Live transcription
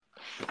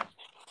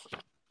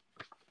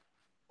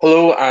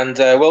Hello and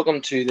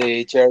welcome to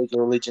the Jerry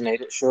Joe Leeds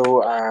United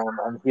show.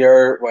 I'm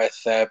here with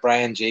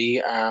Brian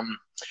G.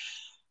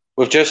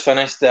 We've just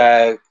finished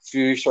a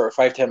few sort of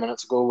 5-10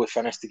 minutes ago. We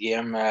finished the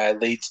game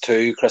Leeds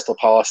 2, Crystal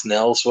Palace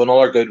nil. So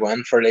another good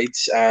win for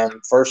Leeds.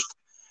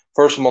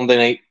 First Monday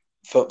night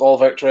football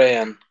victory,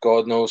 and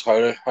God knows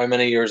how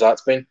many years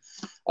that's been.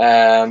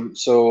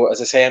 So as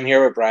I say, I'm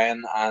here with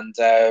Brian. And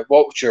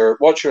what's your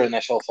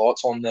initial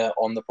thoughts on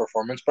the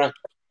performance, Brian?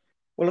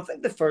 Well, I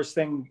think the first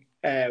thing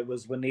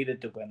was we needed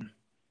to win,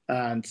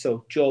 and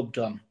so job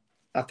done.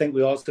 I think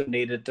we also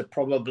needed to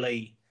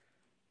probably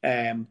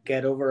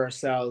get over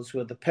ourselves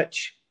with the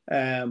pitch,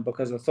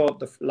 because I thought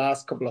the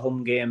last couple of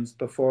home games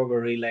before we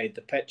relayed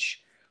the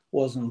pitch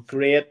wasn't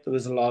great. There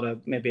was a lot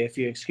of maybe a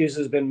few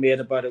excuses being made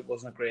about it.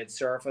 Wasn't a great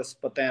surface,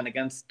 but then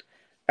against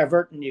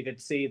Everton, you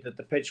could see that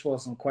the pitch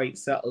wasn't quite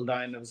settled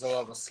down. There was a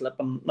lot of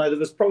slipping. Now there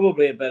was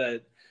probably a bit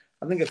of,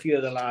 I think a few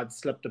of the lads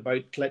slipped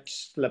about.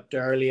 Klitsch slipped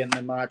early in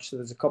the match. So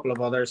there's a couple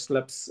of other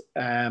slips.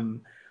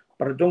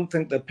 But I don't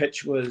think the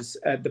pitch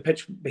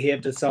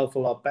behaved itself a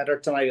lot better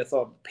tonight. I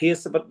thought the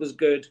pace of it was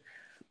good,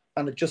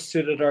 and it just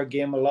suited our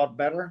game a lot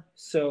better.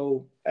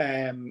 So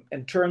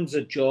in terms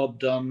of job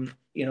done,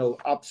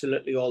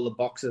 absolutely all the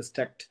boxes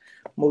ticked.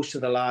 Most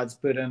of the lads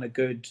put in a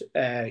good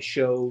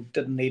show.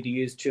 Didn't need to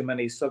use too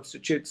many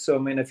substitutes. So I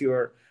mean, I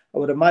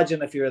would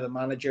imagine if you're the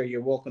manager,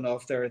 you're walking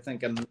off there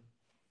thinking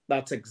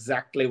that's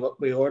exactly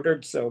what we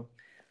ordered. So,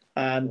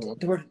 and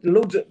there were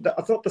loads of,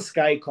 I thought the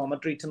Sky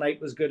commentary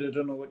tonight was good. I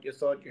don't know what you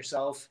thought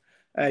yourself,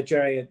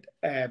 Jerry.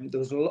 There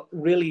was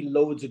really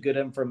loads of good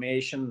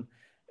information.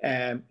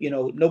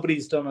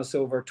 Nobody's done us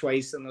over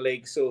twice in the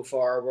league so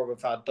far where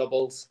we've had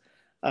doubles.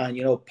 And,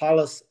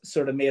 Palace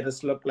sort of made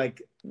us look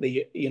like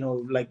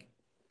like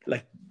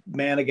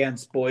men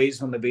against boys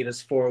when they beat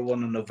us 4-1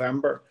 in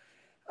November.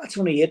 That's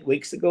only 8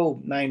 weeks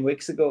ago, 9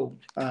 weeks ago.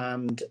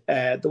 And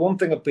the one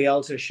thing that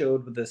Bielsa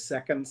showed with the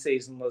second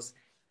season was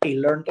he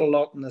learned a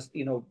lot in this.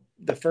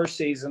 The first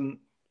season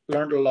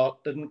learned a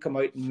lot, didn't come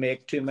out and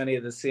make too many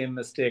of the same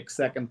mistakes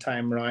second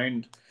time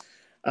round.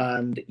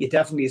 And you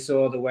definitely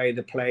saw the way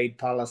they played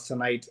Palace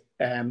tonight.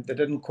 They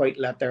didn't quite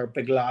let their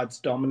big lads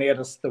dominate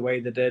us the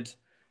way they did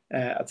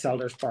at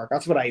Selhurst Park.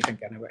 That's what I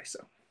think anyway. So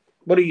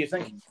what do you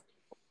think?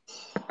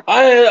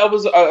 I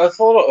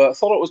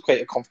thought it was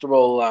quite a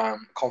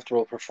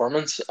comfortable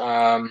performance.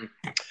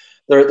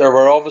 There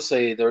were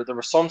obviously there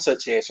were some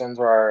situations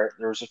where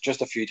there was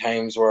just a few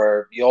times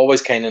where you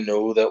always kind of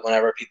know that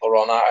whenever people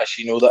run at us,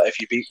 you know that if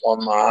you beat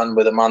one man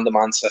with a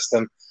man-to-man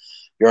system,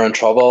 you're in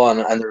trouble. And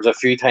there was a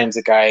few times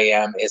the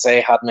guy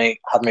Izzy had me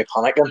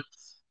panicking.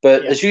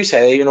 But Yeah. as you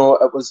say, it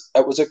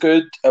was a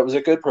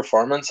good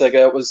performance. Like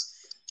it was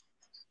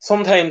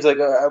sometimes like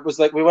it was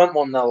like we went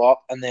 1-0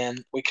 up and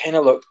then we kind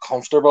of looked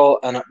comfortable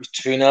and it was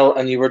 2-0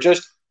 and you were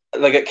just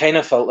like it kind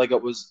of felt like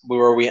it was we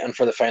were waiting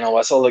for the final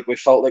whistle. Like we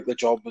felt like the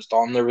job was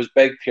done. There was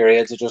big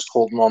periods of just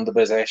holding on to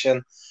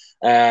possession.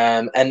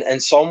 And in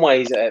some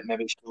ways it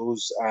maybe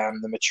shows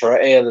the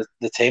maturity of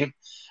the team.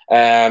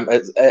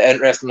 It's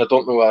interesting. I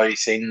don't know whether you've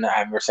seen.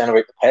 We're saying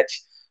about the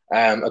pitch.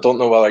 I don't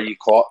know whether you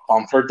caught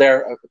Bamford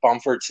there.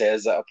 Bamford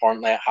says that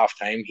apparently at half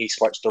time he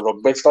switched to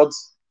rugby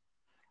studs.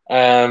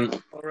 All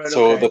right.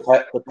 So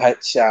Okay.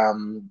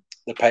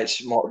 the pitch,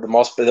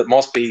 there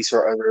must be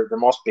sort of there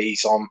must be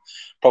some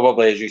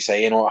probably as you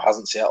say, it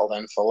hasn't settled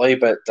in fully,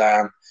 but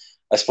I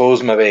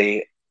suppose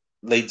maybe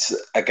Leeds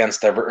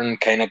against Everton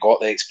kind of got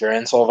the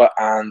experience of it,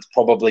 and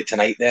probably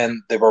tonight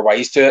then they were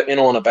wise to it,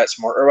 and a bit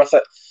smarter with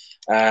it.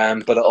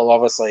 But it'll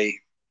obviously,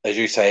 as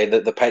you say,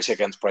 the pitch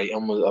against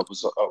Brighton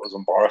was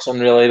embarrassing,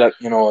 really. Like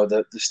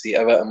the state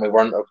of it, and we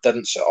weren't it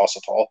didn't suit us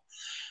at all.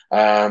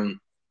 Um,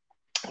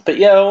 but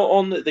yeah,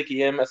 on the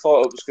game, I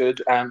thought it was good.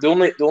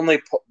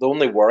 The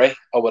only worry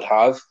I would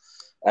have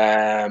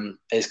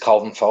is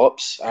Calvin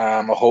Phillips.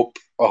 I hope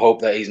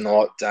that he's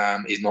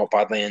not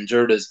badly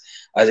injured as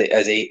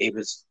he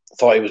was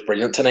thought he was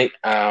brilliant tonight.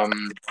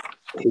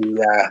 He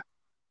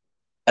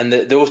and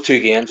those two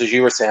games, as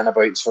you were saying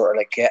about sort of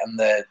like getting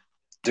the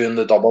doing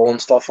the double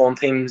and stuff on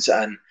teams,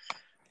 and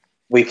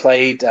we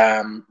played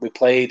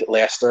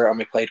Leicester and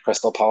we played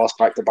Crystal Palace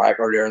back to back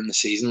earlier in the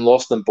season,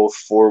 lost them both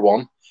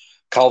 4-1.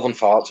 Calvin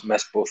Phillips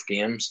missed both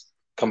games,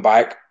 come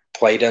back,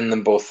 played in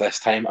them both this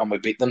time, and we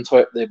beat them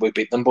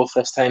both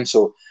this time.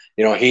 So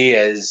he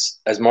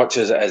is as much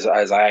as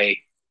I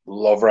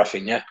love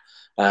Rafinha.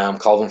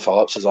 Calvin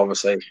Phillips is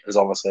obviously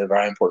a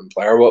very important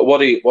player. What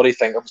do you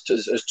think of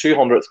his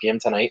 200th game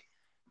tonight?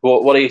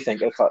 What do you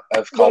think of Well,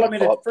 I Calvin mean,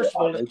 Phillips?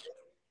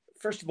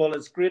 first of all,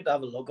 it's great to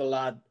have a local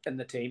lad in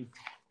the team.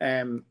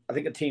 I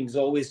think the team's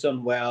always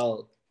done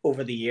well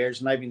over the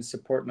years, and I've been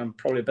supporting them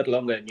probably a bit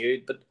longer than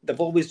you, but they've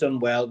always done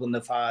well when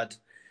they've had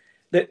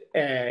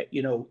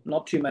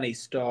not too many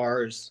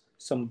stars,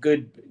 some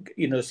good,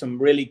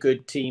 some really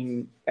good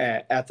team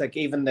ethic.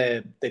 Even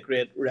the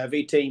great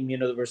Revy team,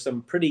 there were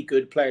some pretty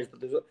good players,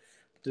 but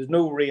there's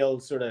no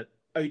real sort of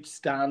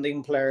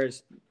outstanding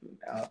players.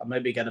 I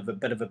maybe get a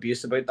bit of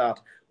abuse about that,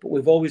 but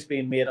we've always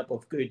been made up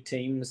of good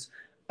teams,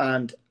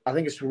 and I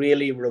think it's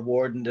really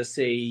rewarding to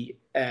see.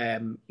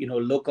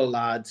 local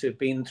lads who've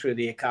been through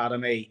the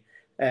academy,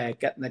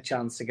 getting the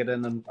chance to get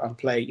in and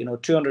play,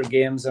 200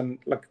 games. And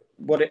look,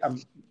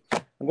 I'm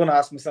going to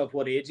ask myself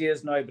what age he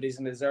is now, but he's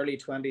in his early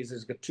 20s.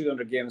 He's got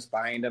 200 games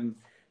behind him.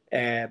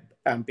 And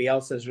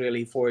Bielsa's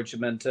really forged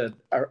him into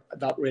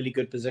that really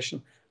good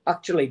position.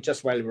 Actually,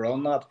 just while we're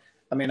on that,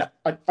 I mean,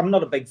 I'm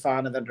not a big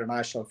fan of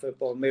international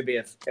football. Maybe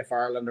if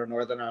Ireland or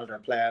Northern Ireland are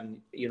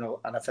playing,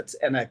 and if it's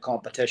in a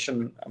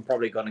competition, I'm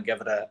probably going to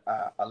give it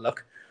a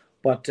look.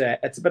 But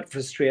it's a bit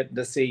frustrating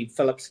to see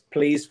Phillips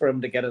pleased for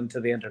him to get into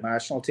the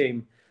international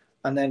team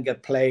and then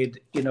get played,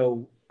 in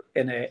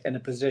a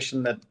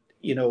position that,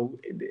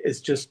 is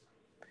just,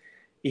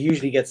 he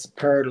usually gets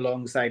paired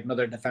alongside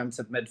another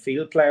defensive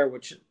midfield player,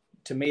 which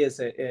to me is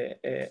a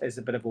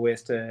bit of a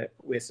waste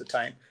of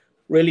time.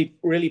 Really,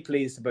 really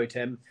pleased about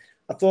him.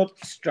 I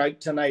thought Strike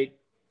tonight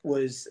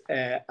was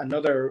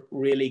another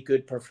really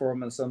good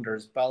performance under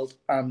his belt,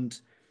 and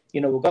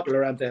we've got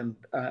Laurent and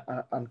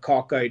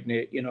Cock out. And,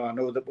 I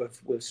know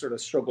that we've sort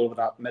of struggled with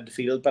that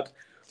midfield,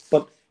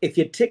 but if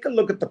you take a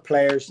look at the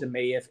players, to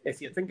me,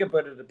 if you think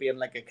about it being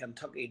like a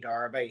Kentucky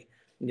derby,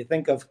 and you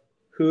think of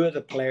who are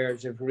the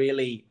players who've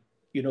really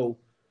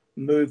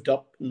moved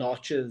up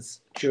notches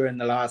during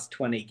the last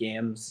 20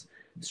 games.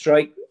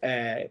 Strike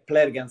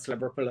played against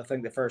Liverpool. I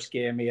think the first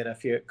game he had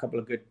a couple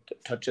of good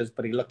touches,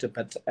 but he looked a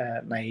bit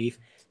naive.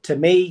 To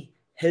me,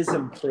 his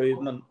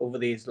improvement over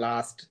these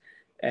last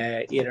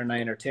 8 or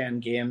 9 or 10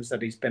 games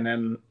that he's been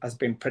in has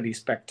been pretty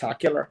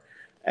spectacular.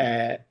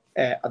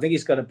 I think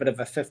he's got a bit of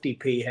a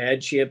 50p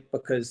head shape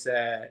because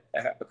a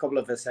couple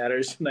of his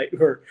headers tonight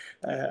were.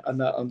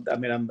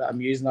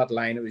 I'm using that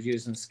line. It was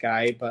using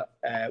Sky, but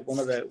one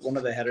of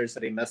the headers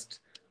that he missed,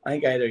 I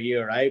think either you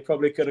or I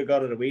probably could have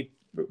got it a wee.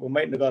 We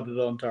mightn't have got it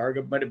on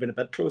target. Might have been a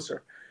bit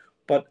closer,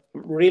 but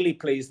really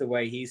pleased the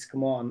way he's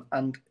come on.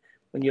 And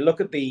when you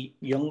look at the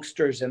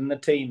youngsters in the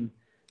team,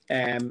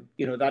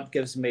 that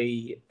gives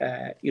me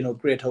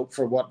great hope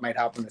for what might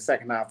happen in the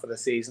second half of the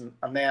season.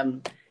 And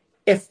then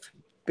if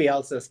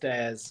Bielsa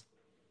stays,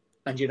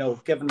 and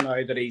given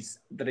now that he's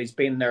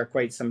been there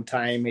quite some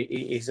time,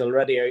 he's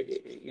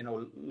already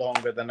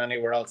longer than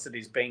anywhere else that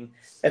he's been.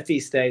 If he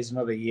stays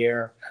another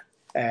year,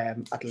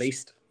 at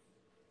least,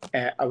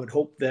 I would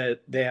hope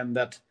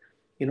that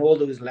all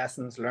those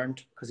lessons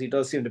learned, because he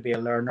does seem to be a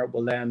learner,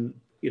 will then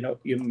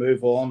you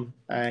move on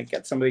and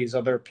get some of these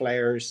other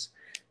players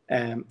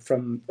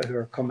from who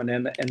are coming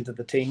into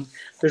the team.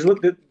 There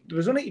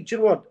was only, do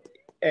you know what?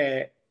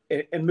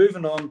 In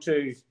moving on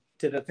to.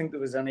 Did I think there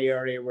was any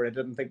area where I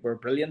didn't think we were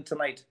brilliant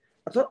tonight?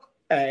 I thought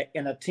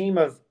in a team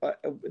of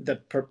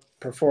that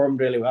performed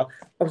really well,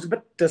 I was a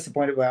bit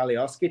disappointed with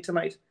Alioski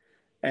tonight.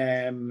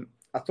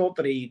 I thought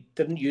that he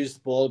didn't use the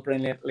ball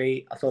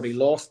brilliantly. I thought he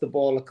lost the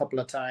ball a couple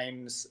of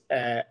times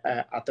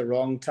at the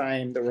wrong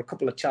time. There were a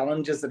couple of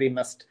challenges that he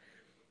missed.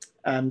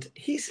 And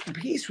he's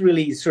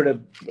really sort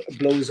of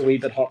blows a wee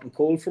bit hot and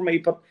cold for me.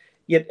 But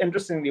yet,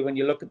 interestingly, when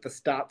you look at the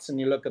stats and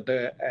you look at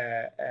the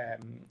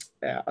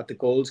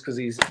goals, because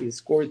he's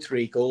scored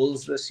 3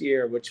 goals this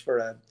year, which for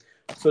a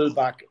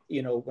fullback,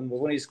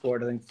 when he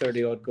scored, I think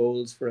 30 odd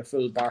goals for a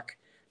fullback,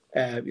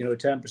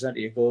 10% of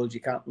your goals,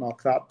 you can't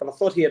knock that. But I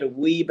thought he had a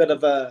wee bit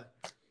of a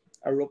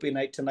ropey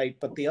night tonight.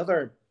 But the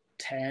other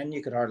 10,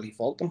 you could hardly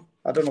fault him.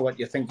 I don't know what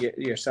you think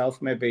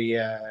yourself. Maybe you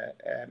have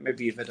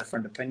a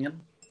different opinion.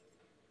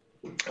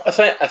 I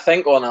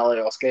think on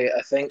Alioski,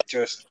 I think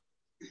just.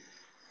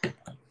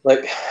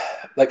 Like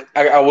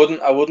I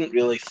wouldn't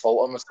really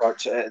fault him as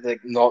much,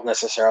 not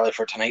necessarily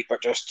for tonight,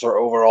 but just sort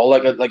of overall,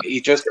 like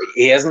he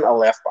isn't a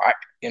left back,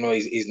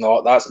 he's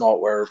not. That's not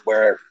where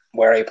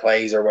he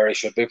plays or where he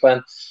should be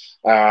playing.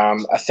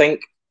 I think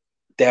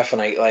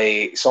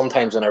definitely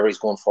sometimes whenever he's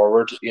going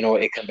forward,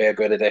 it can be a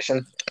good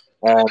addition,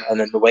 and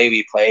then the way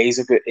he plays,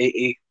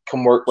 he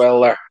can work well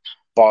there.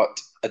 But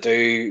I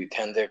do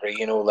tend to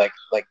agree,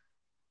 like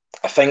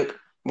I think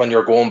when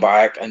you're going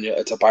back and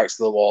it's a backs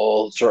to the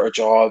wall sort of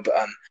job,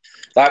 and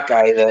that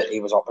guy that he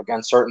was up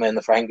against, certainly in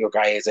the Franco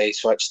guy, as he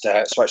switched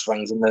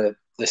wings in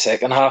the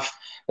second half.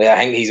 I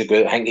think he's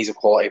a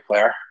quality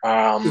player.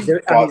 He's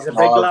a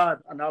big lad,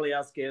 and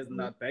Alioski isn't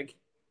that big.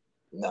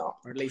 No,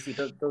 or at least he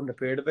doesn't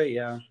appear to be.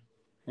 Yeah.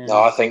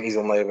 No, I think he's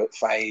only about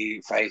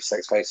 5'6",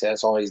 5'7".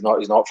 So he's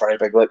not very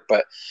big.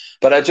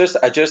 But I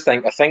just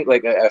think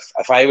like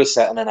if I was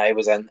sitting and I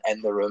was in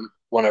the room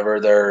whenever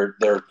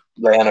they're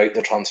laying out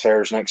the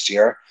transfers next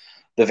year,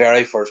 the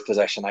very first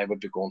position I would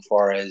be going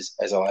for is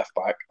a left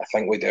back. I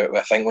think we do.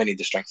 I think we need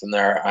to strengthen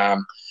there. I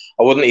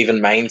wouldn't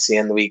even mind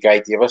seeing the wee guy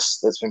Davis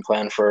that's been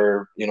playing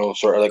for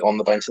sort of like on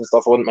the bench and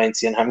stuff. I wouldn't mind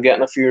seeing him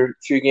getting a few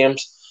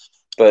games.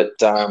 But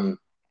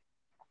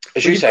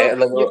as you say,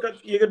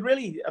 you could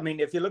really. I mean,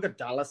 if you look at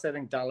Dallas, I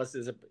think Dallas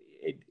is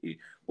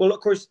well, of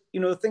course,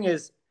 the thing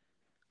is,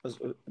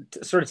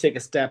 sort of take a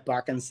step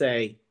back and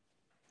say,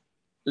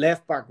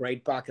 left back,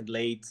 right back at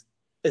Leeds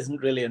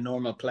isn't really a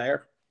normal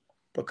player,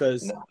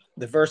 because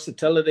the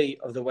versatility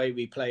of the way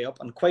we play up,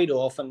 and quite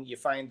often you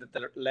find that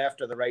the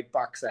left or the right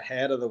back's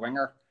ahead of the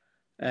winger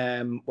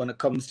when it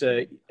comes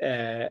to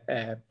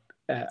a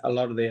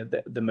lot of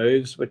the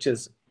moves, which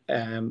is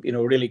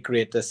really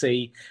great to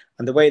see.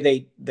 And the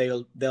way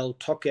they'll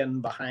tuck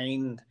in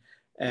behind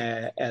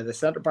the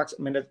centre backs.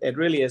 I mean, it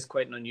really is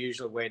quite an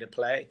unusual way to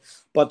play.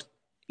 But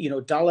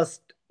Dallas,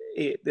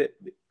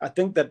 I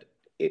think that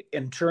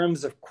in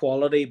terms of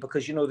quality,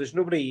 because there's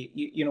nobody.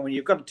 When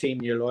you've got a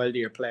team, you're loyal to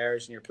your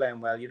players and you're playing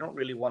well. You don't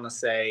really want to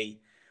say,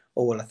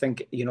 "Oh well," I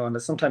think and it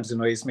sometimes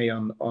annoys me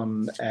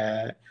on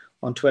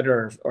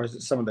Twitter or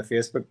some of the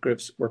Facebook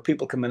groups where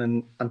people come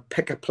in and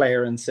pick a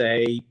player and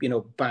say,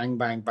 bang,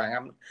 bang, bang.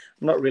 I'm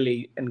not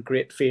really in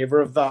great favour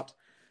of that.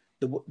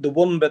 The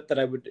one bit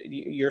that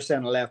you're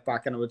saying a left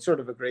back, and I would sort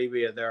of agree with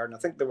you there. And I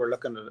think they were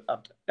looking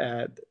at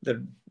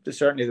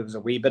certainly there was a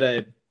wee bit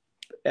of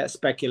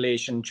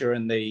speculation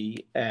during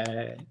the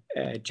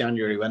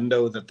January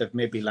window that they've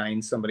maybe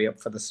lined somebody up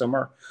for the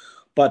summer.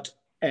 But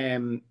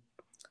the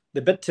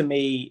bit to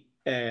me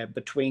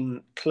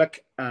between Klich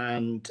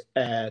and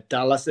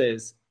Dallas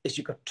is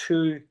you've got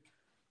two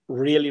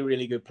really,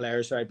 really good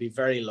players who I'd be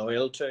very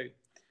loyal to.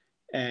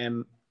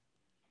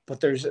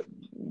 But there's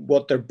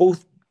what they're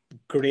both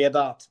great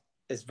at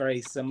is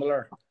very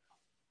similar.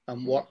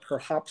 And what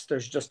perhaps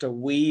there's just a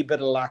wee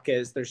bit of lack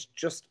is there's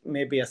just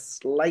maybe a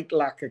slight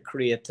lack of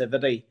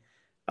creativity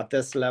at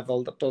this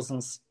level that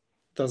doesn't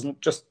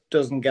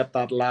get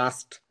that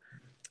last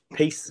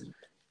piece.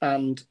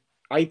 And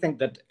I think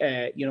that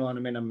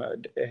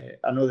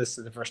I know this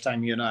is the first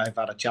time you and I have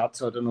had a chat,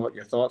 so I don't know what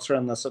your thoughts are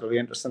on this. It'll be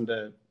interesting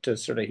to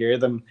sort of hear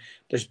them.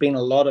 There's been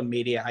a lot of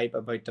media hype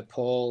about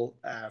DePaul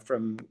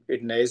from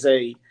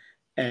Udinese,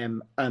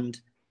 and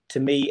to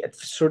me, it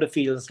sort of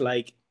feels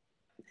like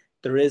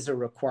there is a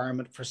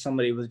requirement for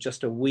somebody with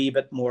just a wee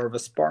bit more of a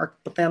spark.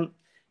 But then,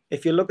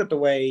 if you look at the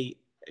way,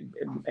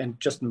 and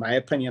just in my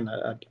opinion,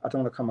 I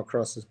don't want to come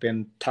across as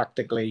being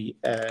tactically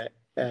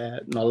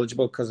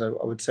knowledgeable, because I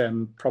would say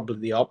I'm probably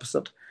the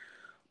opposite.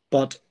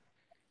 But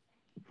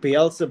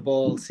Bielsa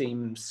Ball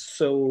seems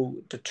so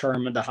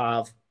determined to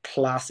have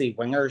classy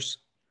wingers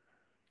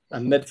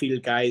and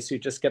midfield guys who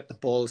just get the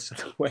balls to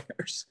the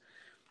wingers.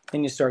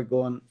 And you start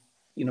going,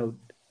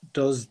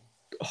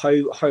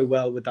 how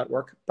well would that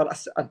work?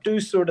 But I do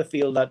sort of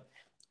feel that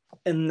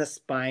in the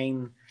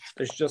spine,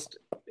 there's just,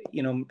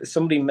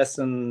 somebody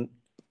missing,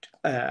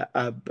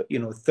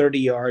 30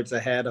 yards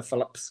ahead of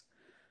Phillips,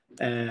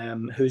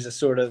 who's a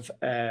sort of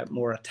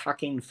more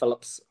attacking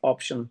Phillips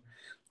option.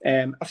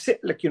 I've seen,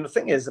 the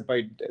thing is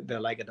about the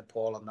like of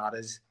DePaul and that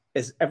is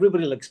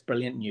everybody looks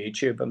brilliant on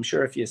YouTube. I'm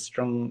sure if you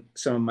strung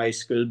some of my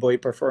schoolboy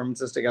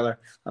performances together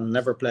and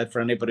never played for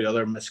anybody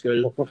other than my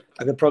school,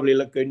 I could probably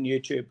look good on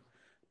YouTube.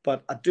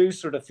 But I do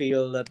sort of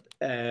feel that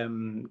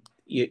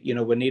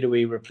we need a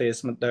wee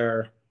replacement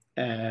there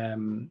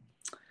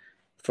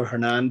for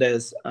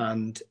Hernandez,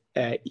 and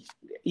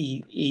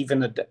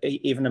even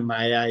in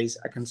my eyes,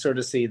 I can sort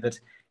of see that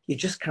you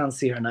just can't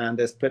see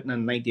Hernandez putting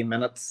in 90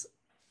 minutes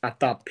at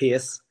that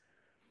pace.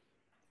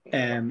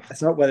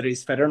 It's not whether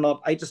he's fit or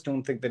not. I just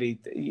don't think that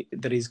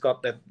he's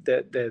got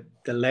the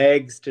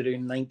legs to do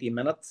 90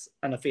 minutes.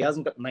 And if he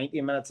hasn't got 90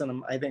 minutes in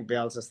him, I think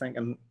Bielsa's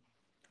thinking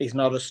he's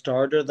not a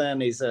starter.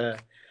 Then he's now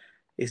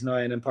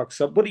an impact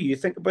sub. What do you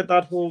think about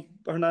that whole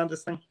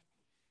Hernandez thing?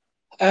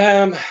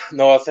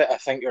 No, I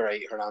think you're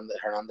right.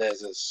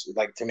 Hernandez is,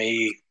 like, to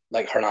me,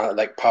 like Hernandez,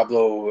 like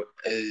Pablo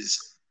is.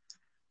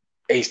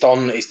 He's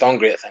done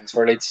great things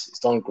for Leeds. He's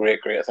done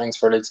great things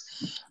for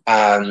Leeds,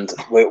 and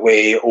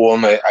we owe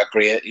him a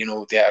great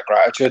debt of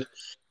gratitude.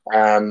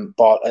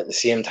 But at the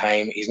same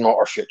time, he's not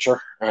our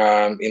future.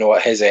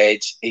 At his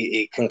age,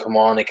 he can come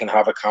on, he can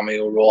have a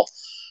cameo role.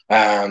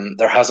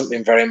 There hasn't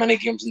been very many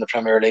games in the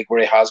Premier League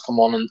where he has come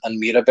on and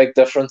made a big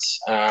difference.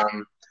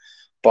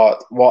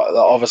 But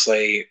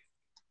obviously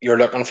you're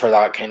looking for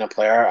that kind of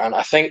player, and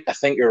I think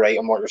you're right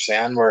in what you're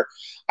saying. Where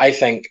I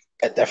think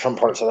at different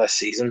parts of this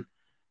season,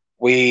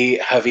 we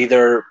have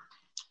either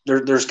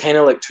there's kind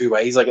of like two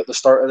ways. Like at the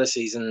start of the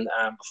season,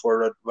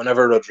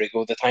 whenever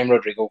Rodrigo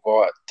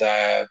got,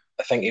 I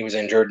think he was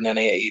injured, and then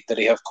did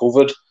he have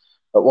COVID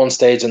at one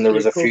stage? And there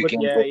was a few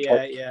games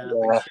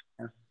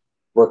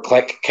where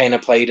Klich kind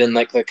of played in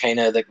like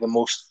the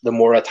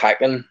more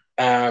attacking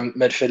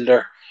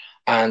midfielder,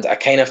 and I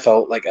kind of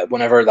felt like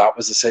whenever that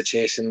was the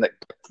situation,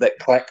 that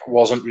Klich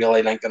wasn't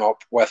really linking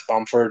up with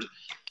Bamford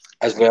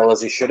as well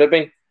as he should have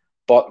been.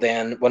 But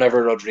then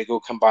whenever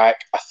Rodrigo came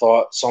back, I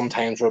thought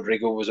sometimes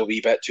Rodrigo was a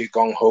wee bit too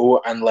gung-ho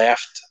and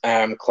left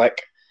Klich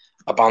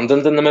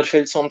abandoned in the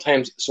midfield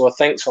sometimes. So I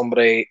think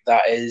somebody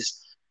that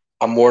is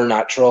a more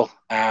natural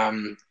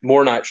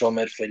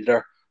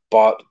midfielder,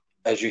 but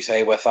as you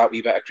say, with that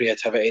wee bit of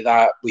creativity,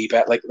 that wee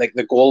bit like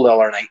the goal the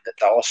other night that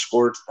Dallas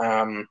scored.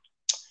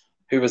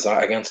 Who was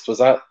that against?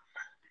 Was it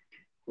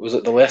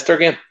the Leicester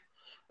game?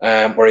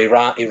 Where he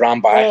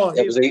ran back.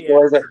 It was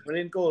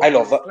brilliant goal. I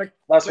love it.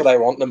 That's what I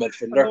want in a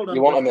midfielder.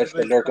 You want a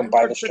midfielder who can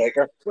buy the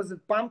striker. Was it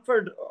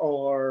Bamford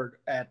or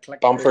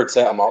Klich? Bamford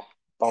set him up.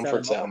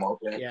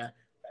 Yeah.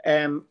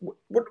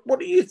 What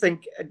do you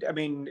think? I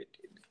mean,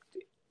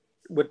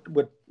 with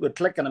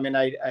Klich, I mean,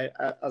 I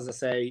as I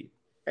say,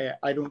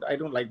 I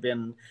don't like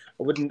being.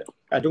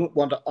 I don't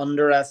want to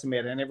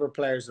underestimate any of our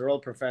players. They're all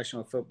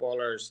professional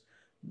footballers.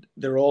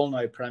 they're all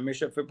now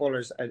Premiership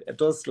footballers. It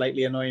does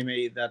slightly annoy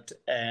me that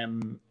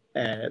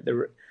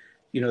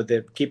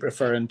they keep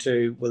referring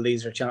to, well,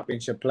 these are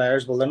Championship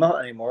players. Well, they're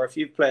not anymore. If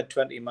you've played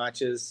 20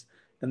 matches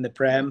in the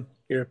Prem,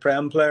 you're a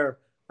Prem player,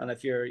 and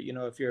if you're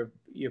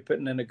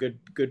putting in a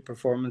good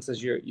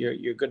performances,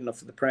 you're good enough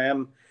for the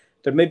Prem.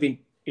 They're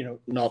maybe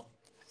not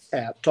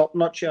top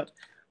notch yet.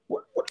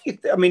 What do you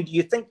do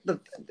you think that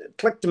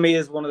Click to me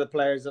is one of the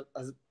players that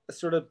has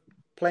sort of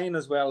playing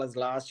as well as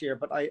last year,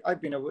 but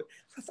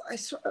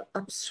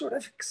I'm sort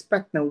of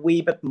expecting a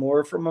wee bit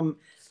more from him.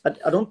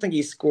 I don't think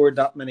he scored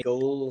that many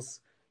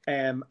goals.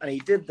 And he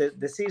did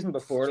the season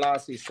before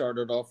last. He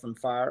started off on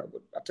fire.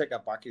 I take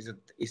that back.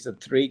 He's had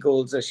 3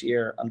 goals this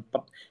year,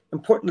 but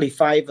importantly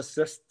 5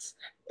 assists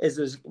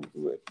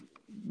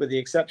with the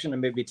exception of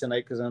maybe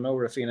tonight, because I know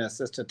Rafinha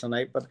assisted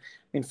tonight. But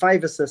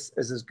 5 assists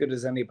is as good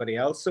as anybody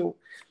else. So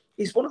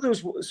he's one of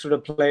those sort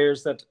of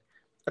players that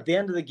at the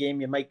end of the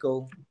game you might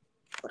go,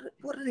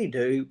 what did he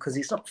do? Because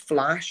he's not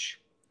flash,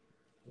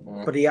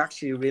 but he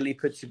actually really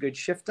puts a good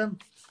shift in.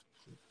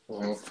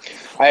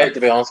 To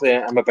be honest with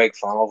you, I'm a big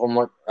fan of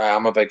him.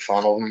 I'm a big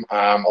fan of him.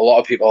 A lot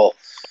of people,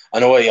 I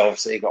know he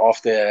obviously got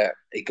off to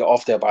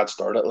a bad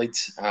start at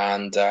Leeds,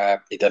 and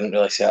he didn't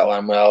really settle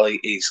in well.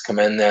 He's come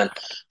in, and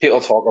people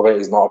talk about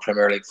he's not a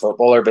Premier League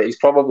footballer, but he's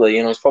probably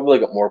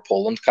got more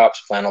Poland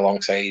caps playing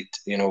alongside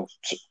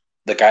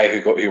the guy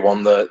who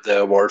won the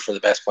award for the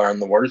best player in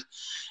the world.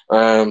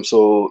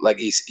 So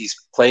he's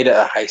played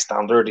at a high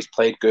standard. He's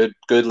played good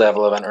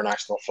level of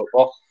international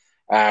football.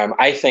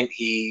 I think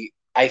he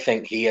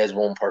is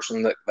one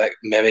person that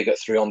maybe got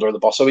through under the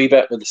bus a wee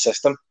bit with the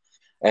system.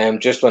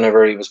 Just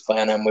whenever he was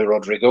playing in with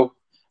Rodrigo,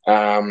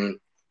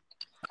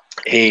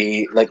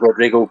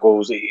 Rodrigo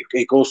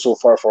goes so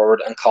far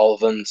forward and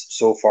Calvin's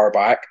so far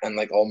back and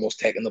almost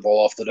taking the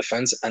ball off the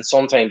defense. And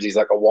sometimes he's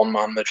like a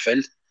one-man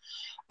midfield.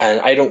 And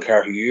I don't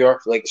care who you are.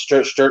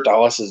 Stuart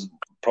Dallas is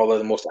probably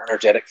the most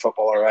energetic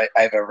footballer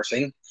I've ever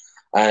seen,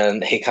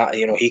 and he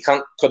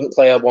couldn't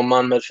play a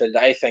one-man midfield.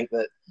 I think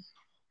that,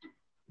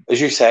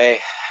 as you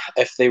say,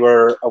 if they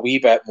were a wee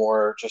bit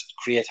more just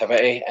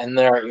creativity in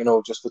there,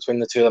 just between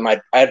the two of them,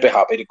 I'd be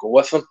happy to go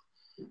with them,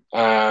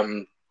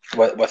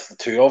 with the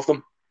two of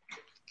them.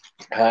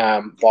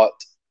 But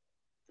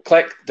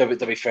Click, to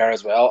be fair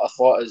as well, I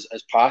thought his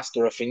pass to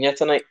Rafinha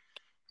tonight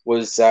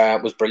was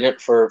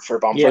brilliant for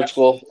Bamford's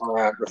goal.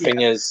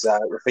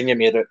 Rafinha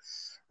made it.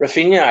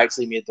 Rafinha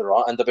actually made the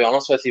run, and to be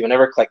honest with you,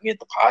 whenever Click made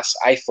the pass,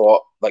 I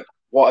thought,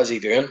 what is he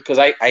doing? Because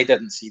I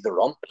didn't see the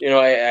run.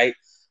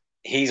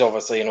 He's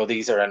obviously,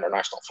 these are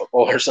international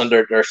footballers and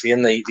they're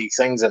seeing these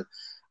things, and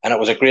it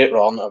was a great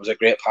run. It was a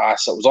great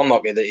pass. It was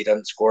unlucky that he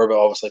didn't score, but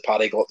obviously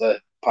Paddy got the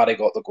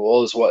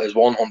goal. His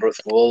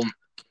 100th goal in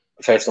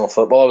professional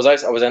football. I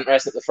was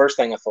interested. The first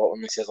thing I thought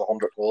when he says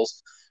 100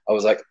 goals, I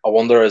was like, I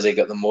wonder has he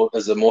got the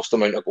most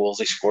amount of goals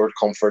he scored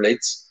come for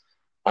Leeds,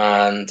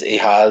 and he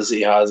has.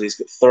 He's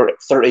got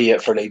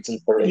 38 for Leeds and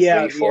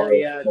 33 for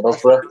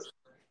Middlesbrough.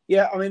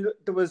 Yeah,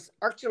 there was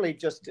actually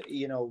just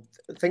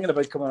thinking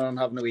about coming on and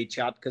having a wee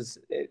chat, because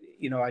I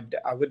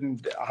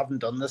haven't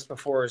done this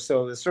before,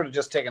 so it's sort of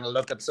just taking a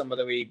look at some of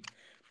the wee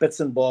bits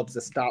and bobs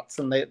of stats,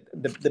 and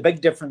the big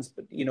difference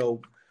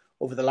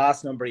over the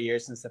last number of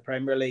years since the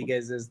Premier League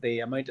is the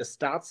amount of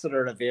stats that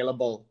are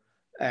available,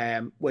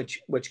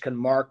 which can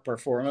mark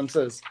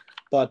performances.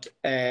 But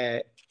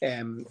it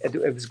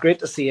was great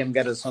to see him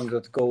get his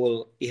 100th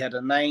goal. He had a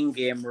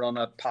 9-game run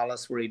at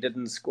Palace where he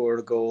didn't score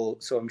a goal,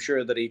 so I'm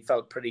sure that he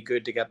felt pretty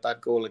good to get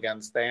that goal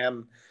against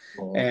them.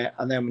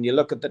 And then when you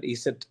look at that,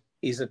 he's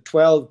at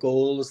 12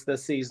 goals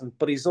this season,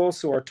 but he's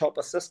also our top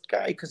assist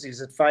guy because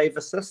he's at 5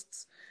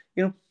 assists.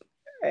 And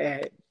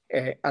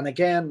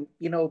again,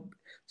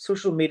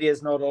 social media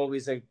is not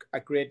always a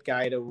great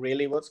guide of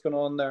really what's going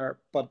on there,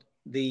 but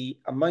the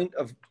amount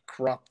of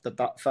crap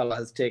that fella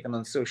has taken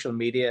on social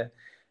media,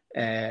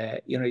 and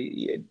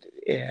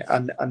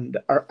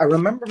I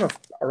remember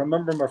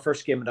my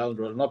first game at Elland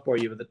Road. I'll not bore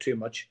you with it too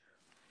much,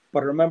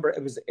 but I remember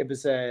it was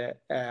a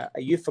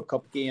UEFA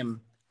Cup game,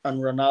 and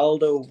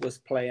Ronaldo was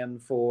playing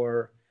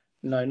for,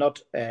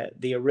 not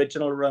the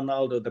original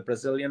Ronaldo, the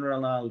Brazilian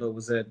Ronaldo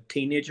was a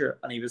teenager,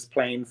 and he was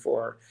playing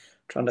for,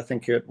 trying to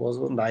think who it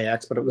wasn't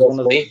Ajax, but it was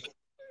one of the.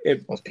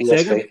 It was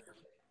PSV.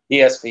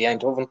 PSV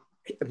Eindhoven.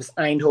 It was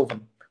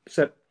Eindhoven.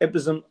 So it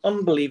was an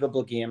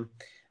unbelievable game,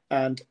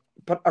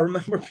 but I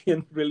remember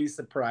being really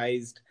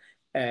surprised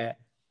at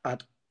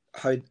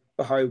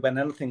how when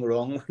anything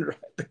wrong,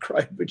 the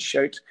crowd would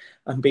shout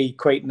and be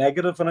quite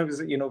negative. And I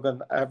was,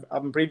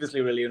 I've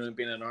previously really only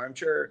been an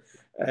armchair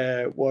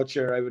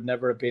watcher. I would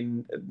never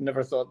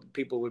thought that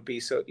people would be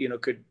so,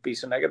 could be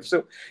so negative.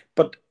 So,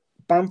 but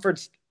Bamford,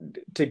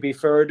 to be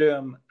fair to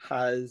him,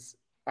 has,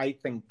 I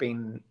think,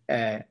 been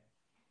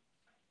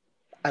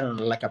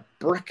like a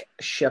brick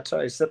shit.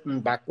 I was sitting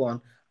back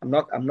going, I'm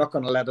not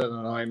going to let it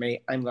annoy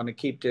me. I'm going to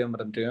keep doing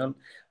what I'm doing.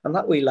 And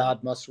that wee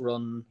lad must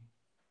run.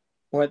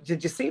 Well,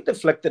 did you see the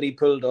flick that he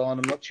pulled on?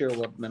 I'm not sure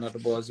what minute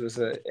it was. It was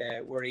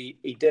where he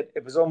did.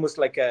 It was almost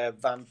like a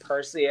Van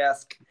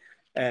Persie-esque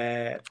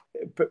uh,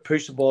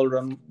 push the ball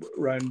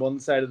around one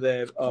side of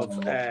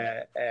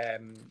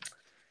I'm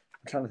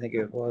trying to think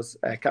who it was.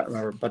 I can't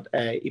remember, but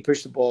he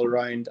pushed the ball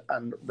around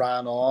and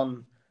ran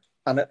on,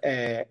 and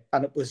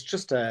it was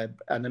just an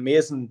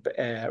amazing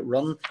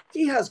run.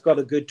 He has got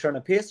a good turn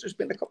of pace. There's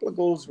been a couple of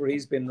goals where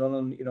he's been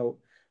running,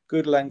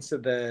 good lengths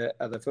of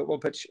the football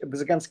pitch. It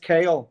was against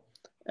Kale,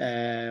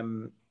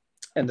 in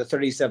the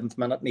 37th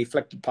minute, and he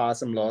flicked it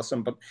past him, lost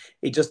him, but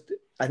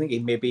I think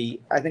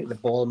the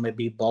ball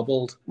maybe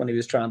bobbled when he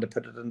was trying to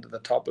put it into the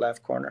top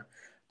left corner.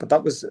 But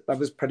that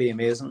was pretty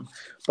amazing.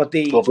 But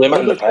the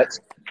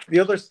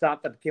other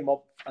stat that came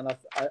up, and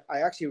I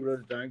actually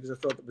wrote it down because I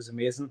thought it was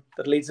amazing,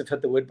 that Leeds have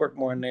hit the woodwork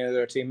more than any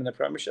other team in the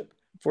Premiership.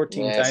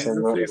 14 times.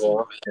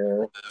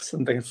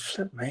 Something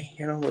flip me.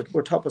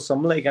 We're top of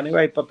some league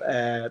anyway, but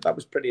that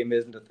was pretty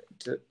amazing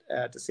to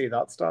see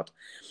that stat.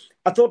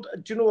 I thought,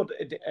 do you know what?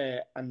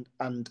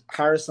 And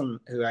Harrison,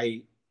 who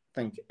I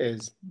think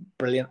is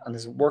brilliant, and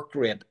his work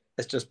rate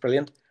is just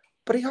brilliant.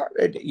 But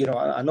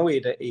I know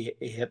he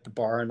hit the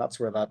bar, and that's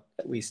where that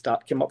wee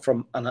stat came up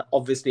from. And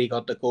obviously he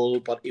got the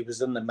goal, but he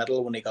was in the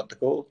middle when he got the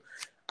goal.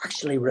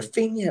 Actually,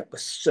 Rafinha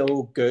was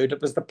so good.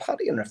 It was the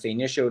Paddy and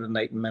Rafinha show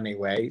tonight in many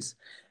ways.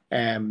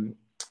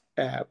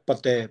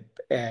 But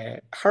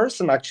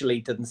Harrison actually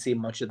didn't see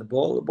much of the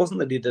ball. It wasn't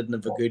that he didn't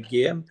have a good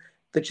game.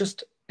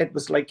 It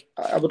was like,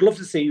 I would love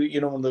to see,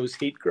 one of those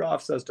heat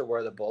graphs as to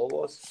where the ball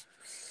was.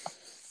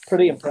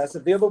 Pretty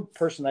impressive. The other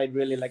person I'd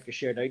really like to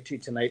shout out to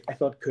tonight, I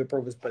thought Cooper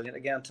was brilliant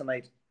again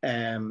tonight.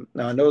 Now,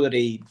 I know that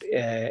he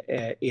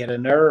had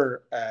an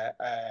error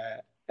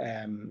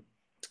in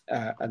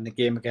the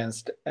game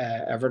against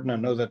Everton. I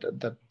know that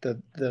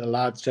the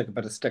lads took a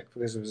bit of stick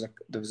because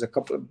there was a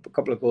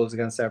couple of goals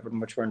against Everton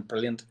which weren't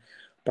brilliant.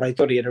 But I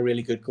thought he had a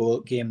really good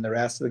game the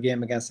rest of the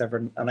game against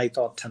Everton. And I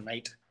thought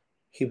tonight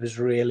he was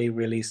really,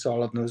 really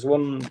solid. And there was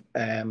one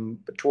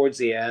towards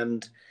the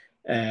end,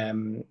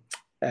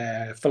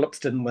 Phillips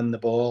didn't win the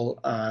ball,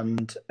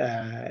 and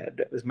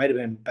it might have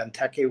been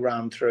Benteke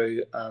ran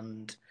through,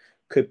 and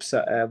Coops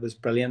was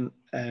brilliant.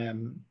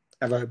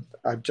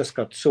 I've just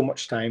got so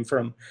much time for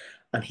him,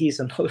 and he's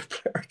another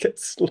player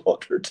gets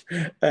slaughtered.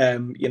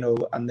 And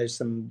there's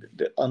some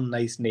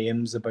unnice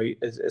names about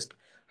his.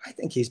 I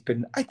think he's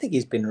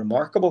been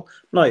remarkable.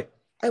 Now,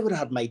 I would have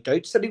had my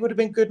doubts that he would have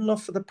been good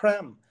enough for the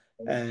Prem.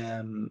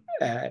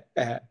 But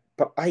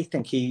I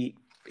think he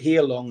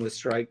along with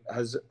Strike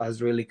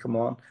has really come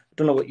on. I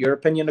don't know what your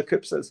opinion of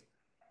Coops is.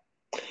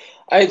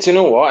 Do you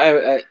know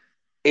what?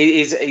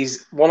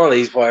 He's one of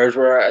these players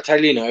where I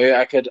tell you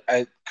now,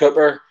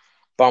 Cooper,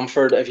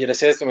 Bamford. If you'd have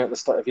said to him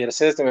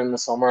in the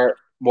summer,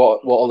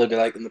 what will they be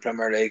like in the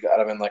Premier League? I'd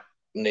have been like,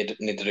 need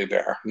to do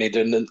better.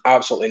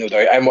 Absolutely no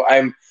doubt.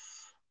 I'm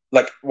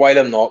like, while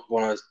I'm not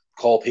going to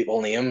call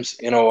people names,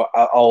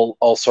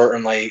 I'll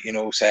certainly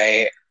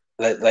say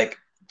that, like,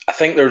 I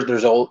think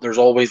there's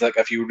always, like,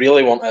 if you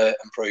really want to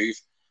improve,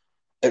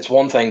 it's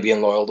one thing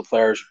being loyal to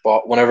players,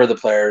 but whenever you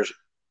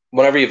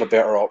have a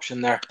better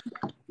option there,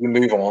 you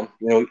move on.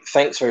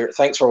 Thanks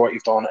for what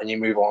you've done, and you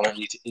move on, and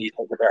you take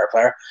a better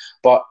player.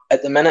 But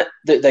at the minute,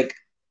 like,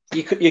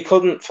 you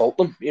couldn't fault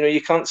them.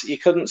 You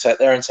couldn't sit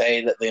there and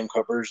say that Liam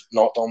Cooper's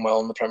not done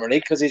well in the Premier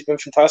League, because he's been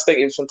fantastic.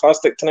 He was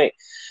fantastic tonight.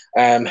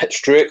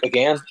 Struijk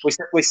again.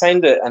 We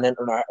signed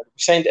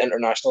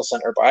international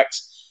centre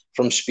backs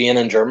from Spain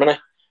and Germany.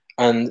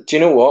 And do you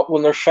know what?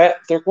 When they're fit,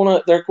 they're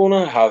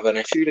gonna have an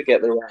issue to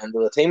get their way into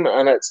the team,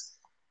 and it's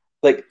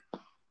like,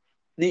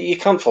 you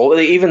can't fault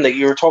it. Even that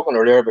you were talking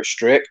earlier about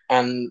Struijk,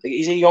 and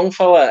he's a young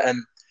fella,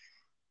 and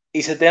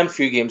he's had them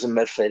few games in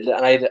midfield,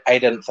 and I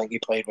didn't think he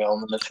played well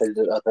in the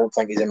midfield. I don't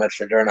think he's a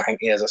midfielder, and I think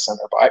he is a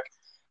centre back.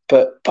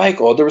 But by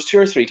God, there was 2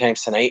 or 3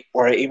 times tonight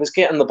where he was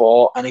getting the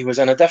ball and he was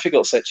in a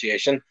difficult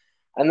situation,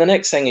 and the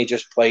next thing he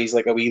just plays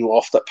like a wee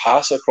lofted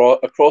pass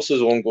across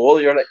his own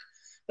goal. You're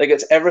like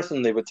it's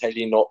everything they would tell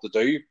you not to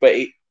do, but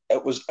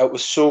it was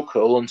so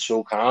cool and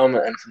so calm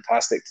and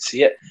fantastic to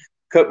see it.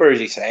 Cooper,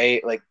 as you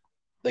say, like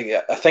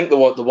I think the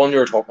one you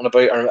were talking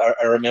about,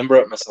 I remember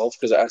it myself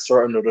because I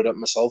sort of noted it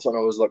myself when I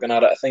was looking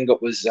at it. I think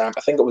it was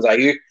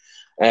Ayew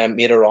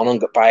made a run and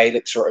got by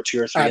like sort of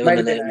 2 or 3 of them,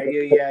 and then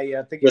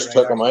I think just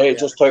took him out. Yeah,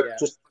 just took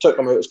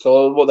him out. It was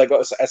cool. Well,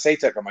 I say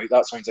took him out.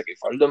 That sounds like he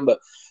fouled him, but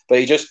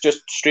he just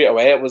straight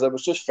away. It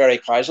was just very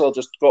casual.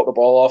 Just got the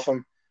ball off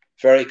him.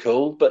 Very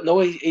cool. But no,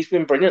 he's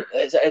been brilliant.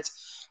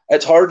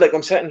 It's hard. Like,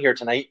 I'm sitting here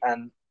tonight,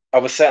 and I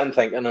was sitting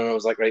thinking, and I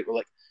was like, right, well,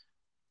 like,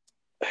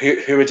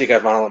 who would you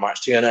give man of the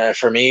match to? And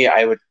for me,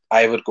 I would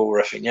go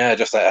Rafinha. I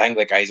think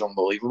the guy's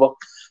unbelievable.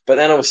 But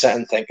then I was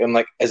sitting thinking,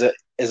 like, is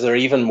there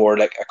even more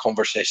like a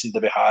conversation to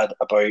be had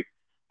about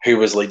who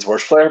was Leeds'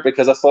 worst player?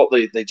 Because I thought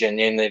they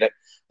genuinely,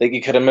 like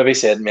you could have maybe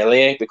said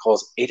Meslier,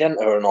 because he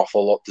didn't have an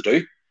awful lot to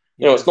do.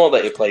 It's not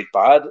that he played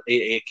bad.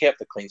 He kept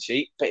the clean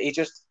sheet, but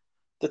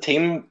the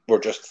team were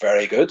just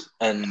very good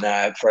and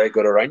very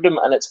good around him,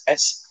 and it's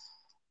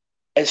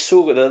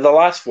so good. The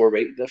last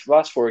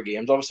 4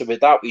 games, obviously,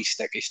 with that wee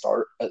sticky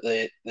start at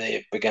the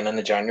beginning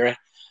of January,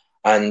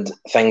 and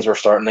things were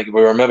starting, like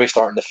we were maybe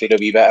starting to feel a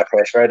wee bit of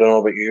pressure. I don't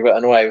know about you, but I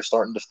know I was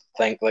starting to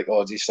think like,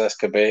 oh geez, this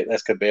could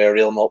be a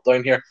real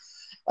meltdown here.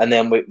 And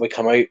then we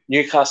come out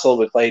Newcastle.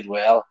 We played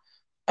well.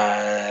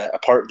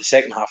 Apart the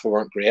second half, we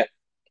weren't great.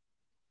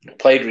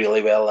 Played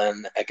really well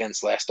in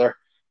against Leicester.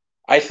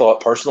 I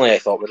thought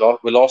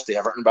we lost to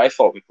Everton, but I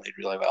thought we played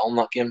really well in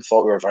that game.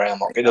 Thought we were very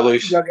unlucky to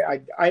lose. Look,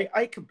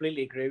 I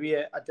completely agree with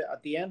you.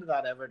 At the end of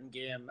that Everton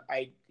game,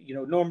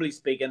 normally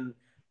speaking,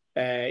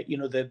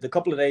 the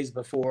couple of days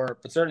before,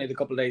 but certainly the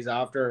couple of days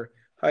after,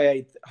 how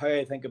I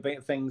think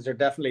about things are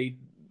definitely,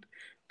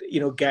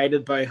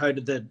 guided by how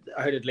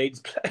did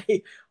Leeds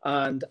play.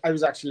 And I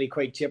was actually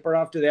quite chipper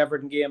after the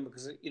Everton game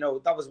because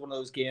that was one of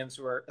those games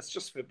where it's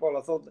just football.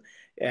 I thought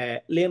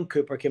Liam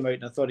Cooper came out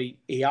and I thought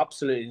he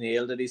absolutely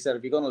nailed it. He said,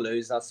 if you're going to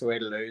lose, that's the way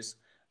to lose.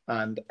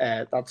 And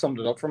that summed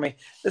it up for me.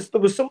 There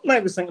was something I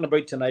was thinking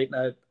about tonight.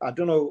 And I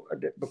don't know,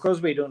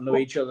 because we don't know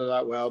each other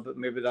that well, but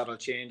maybe that'll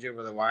change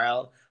over the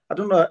while. I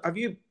don't know. Have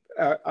you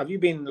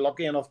been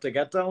lucky enough to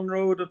get down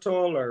road at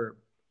all, or?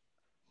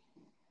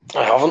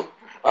 I haven't.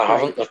 I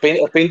haven't. I've been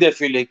to a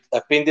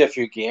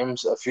few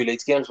games, a few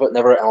Leeds games, but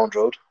never at Elland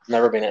Road.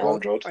 Never been at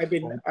Elland Road.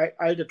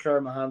 I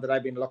declare my hand that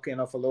I've been lucky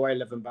enough. Although I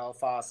live in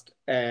Belfast,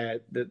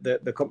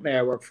 the company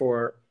I work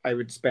for, I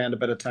would spend a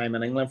bit of time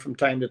in England from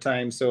time to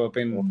time. So I've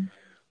been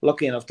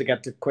lucky enough to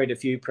get to quite a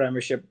few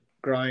Premiership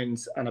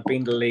grounds, and I've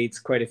been to Leeds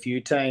quite a few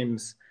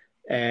times.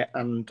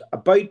 And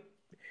about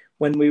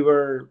when we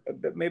were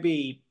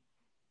maybe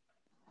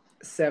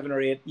 7 or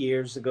 8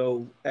 years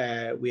ago,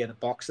 we had a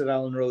box at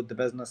Elland Road, the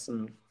business,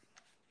 and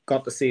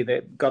got to see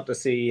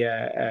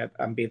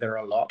and be there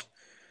a lot.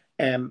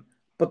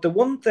 But the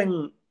one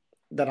thing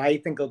that I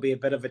think will be a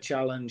bit of a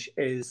challenge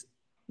is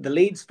the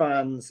Leeds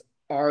fans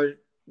are,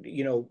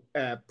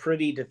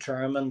 pretty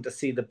determined to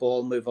see the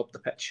ball move up the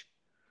pitch.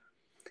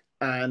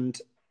 And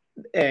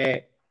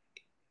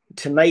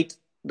tonight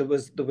there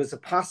was a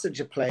passage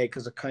of play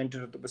because it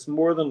counted. There was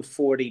more than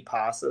 40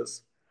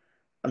 passes,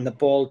 and the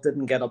ball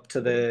didn't get up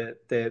to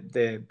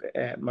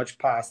the much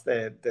past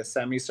the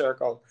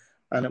semicircle,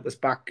 and it was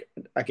back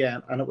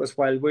again, and it was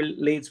while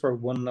Leeds were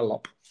 1-0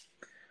 up.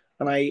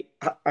 And I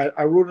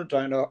wrote it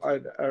down. I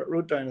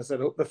wrote down and said,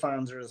 I hope the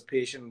fans are as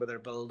patient with their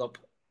build up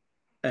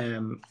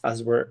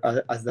as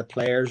the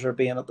players are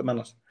being at the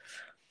minute.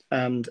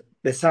 And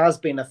this has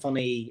been a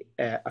funny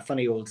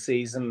old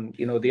season.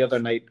 The other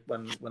night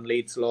when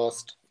Leeds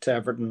lost to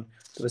Everton,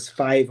 there was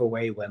 5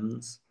 away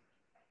wins.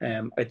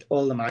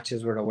 All the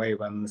matches were away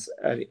wins.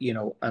 And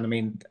I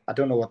mean, I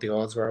don't know what the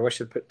odds were. I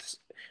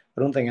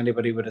don't think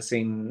anybody would have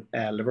seen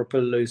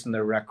Liverpool losing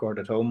their record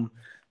at home.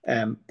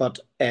 But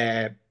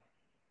 5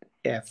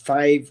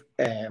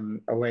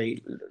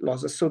 away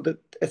losses. So that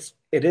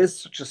it is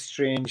such a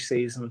strange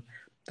season.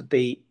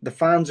 The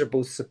fans are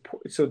both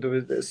support. So there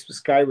was this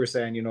Sky were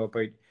saying,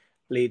 about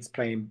Leeds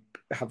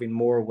having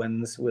more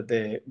wins with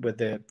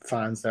the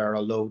fans there.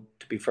 Although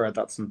to be fair,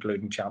 that's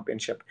including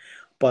Championship.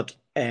 But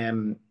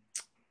I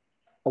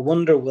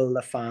wonder, will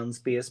the fans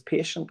be as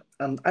patient?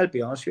 And I'll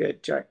be honest with you,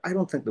 Jack, I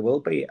don't think they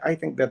will be. I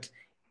think that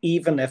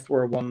even if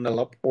we're 1-0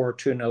 up or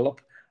 2-0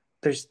 up,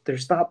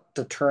 there's that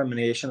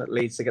determination that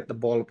leads to get the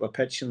ball up a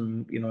pitch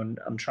and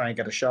and try and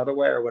get a shot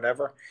away or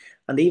whatever.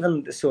 And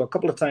even so, a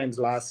couple of times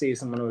last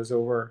season when it was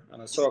over,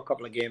 and I saw a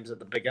couple of games at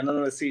the beginning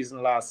of the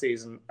season last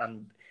season,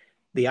 and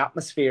the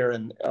atmosphere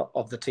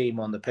of the team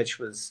on the pitch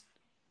was,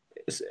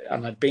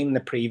 and I'd been the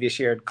previous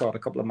year, I'd caught a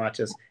couple of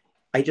matches.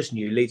 I just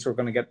knew Leeds were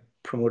going to get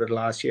promoted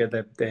last year.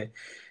 The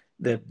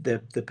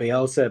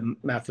Bielsa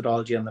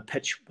methodology on the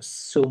pitch was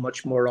so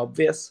much more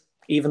obvious,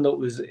 even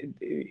though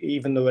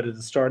it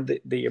had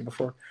started the year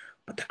before.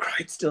 But the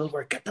crowd still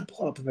were, get the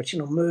ball up a bit,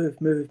 move.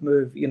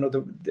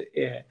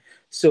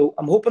 So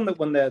I'm hoping that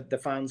when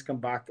the fans come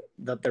back,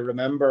 that they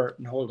remember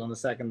and hold on a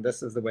second,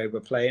 this is the way we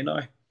play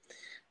now.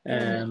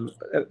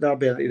 That'll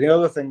be the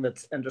other thing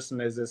that's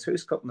interesting is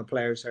who's cutting the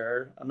players'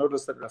 hair. I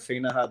noticed that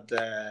Rafinha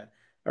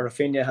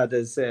had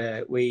his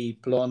wee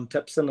blonde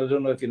tips, and I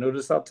don't know if you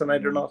noticed that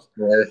tonight or not.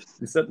 Yeah.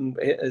 He's sitting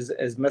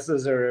his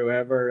missus or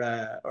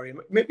whoever, or he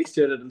maybe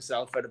stood it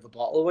himself out of a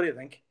bottle. What do you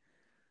think?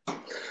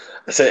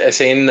 I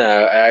seen.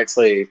 I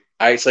actually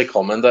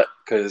commented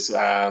because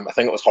I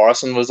think it was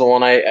Harrison was the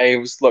one I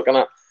was looking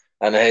at,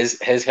 and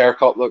his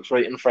haircut looks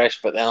right and fresh.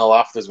 But then I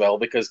laughed as well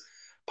because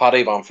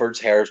Paddy Bamford's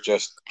hair is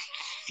just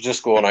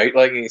going out.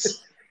 Like he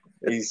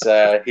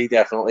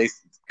definitely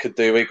could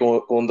do we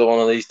going to one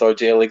of these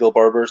dodgy illegal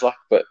barbers, like.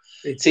 But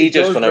see,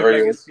 just whenever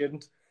you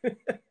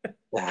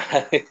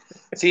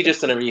see,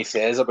 just whenever he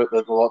says about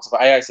the lots of,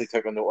 I actually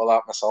took a note of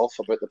that myself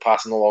about the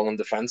passing along in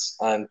defence,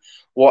 and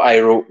what I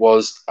wrote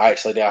was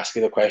actually to ask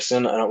you the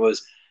question, and it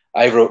was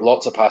I wrote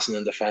lots of passing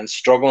in defence,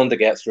 struggling to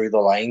get through the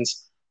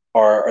lines,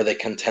 or are they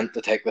content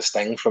to take the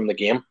sting from the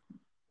game?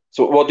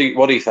 So what do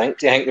you think?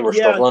 Do you think they were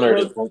struggling, or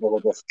do you think they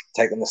were just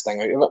taking the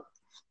sting out of it?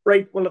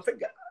 Right. Well,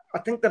 I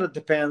think that it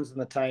depends on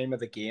the time of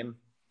the game.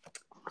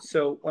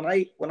 So when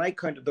I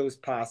counted those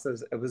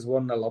passes, it was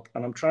 1-0 up,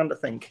 and I'm trying to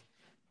think.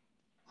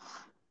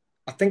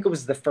 I think it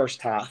was the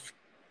first half.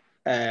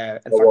 In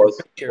fact, I'm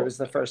sure it was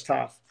the first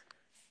half.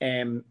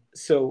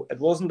 So it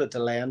wasn't a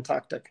delaying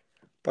tactic.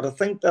 But I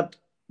think that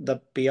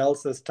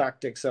Bielsa's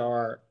tactics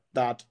are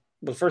that,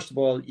 well, first of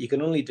all, you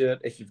can only do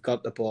it if you've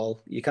got the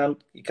ball. You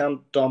can't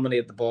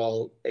dominate the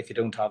ball if you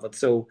don't have it.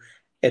 So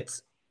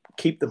it's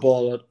keep the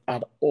ball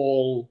at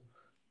all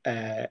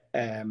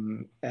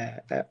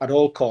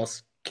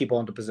costs. Keep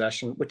on to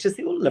possession, which is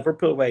the old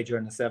Liverpool way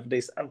during the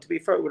 70s. And to be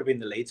fair, it would have been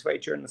the Leeds way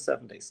during the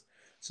 70s.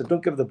 So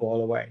don't give the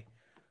ball away.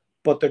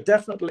 But they're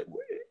definitely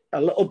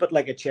a little bit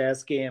like a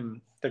chess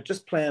game. They're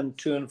just playing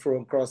to and fro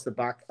across the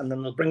back, and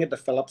then they'll bring it to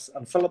Phillips,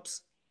 and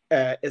Phillips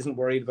isn't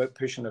worried about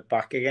pushing it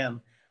back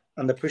again.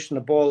 And they're pushing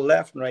the ball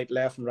left and right,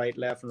 left and right,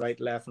 left and right,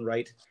 left and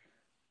right,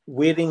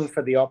 waiting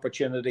for the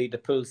opportunity to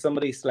pull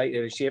somebody slightly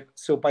out of shape.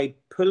 So by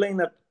pulling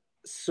it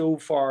so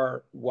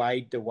far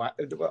wide,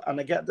 and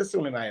again, this is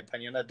only my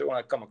opinion. I don't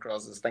want to come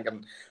across as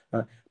thinking,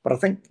 but I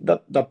think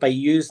that by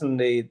using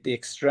the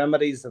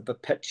extremities of the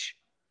pitch,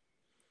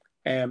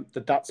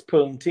 that's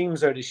pulling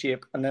teams out of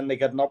shape, and then they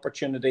get an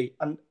opportunity,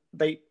 and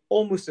they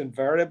almost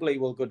invariably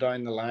will go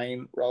down the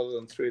line rather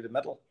than through the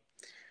middle.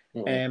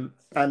 Mm-hmm.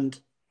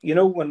 And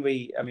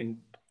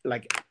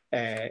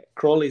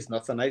Crawley's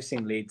nothing. I've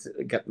seen Leeds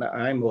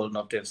I'm old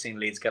enough to have seen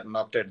Leeds getting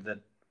knocked out of the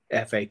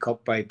FA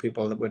Cup by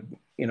people that would,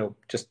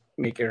 just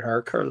make your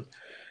hair curl.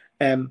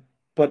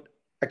 But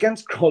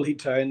against Crawley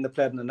Town, they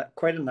played in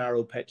quite a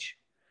narrow pitch.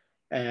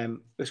 It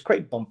was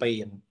quite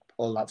bumpy and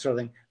all that sort of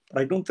thing.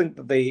 But I don't think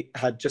that they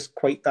had just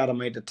quite that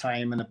amount of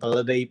time and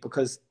ability,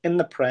 because in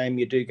the Prem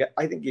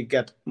I think you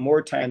get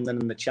more time than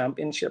in the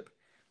Championship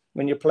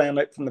when you're playing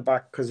out from the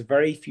back, because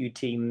very few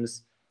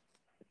teams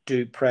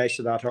do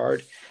pressure that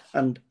hard.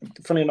 And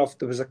funny enough,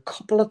 there was a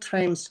couple of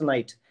times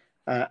tonight,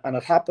 and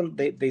it happened,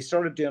 they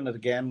started doing it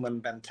again when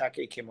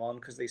Benteke came on,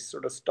 because they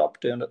sort of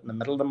stopped doing it in the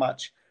middle of the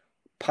match.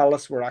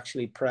 Palace were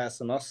actually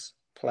pressing us,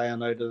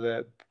 playing out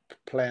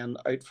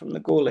from the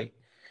goalie.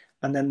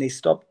 And then they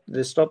stopped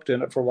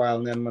doing it for a while,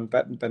 and then when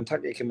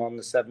Benteke came on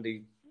the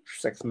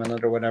 76th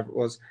minute or whatever it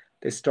was,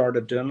 they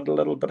started doing it a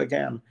little bit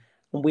again.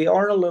 And we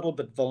are a little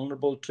bit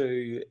vulnerable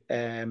to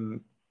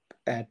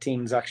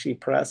teams actually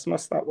pressing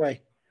us that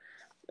way.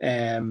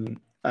 And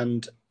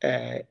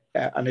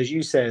as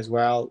you say as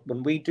well,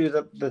 when we do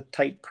the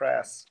tight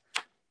press,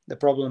 the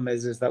problem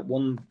is that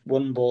one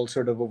ball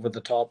sort of over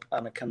the top,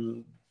 and it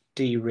can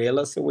derail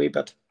us a wee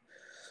bit.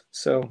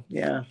 So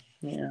yeah.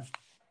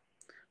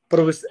 But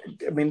it was,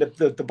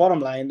 the bottom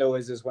line though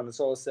is when it's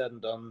all said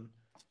and done,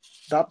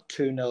 that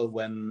 2-0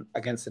 win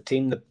against a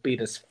team that beat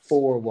us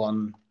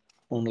 4-1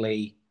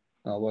 only,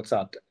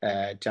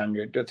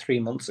 January, 3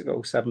 months ago,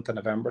 7th of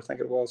November, I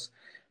think it was.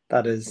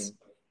 That is,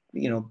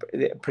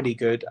 pretty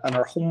good. And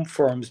our home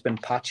form's been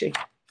patchy.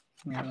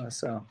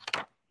 So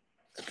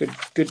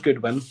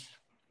good win.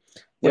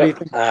 What do you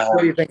think? What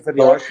do you think for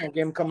the Arsenal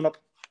game coming up?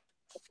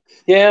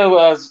 Yeah, well,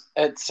 I was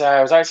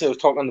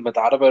talking to my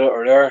dad about it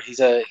earlier.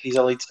 He's a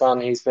Leeds fan.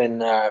 He's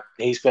been a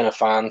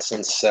fan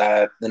since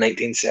the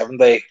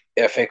 1970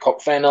 FA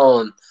Cup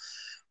final, and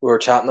we were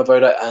chatting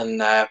about it.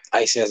 And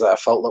I says that I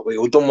felt that we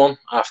owed them one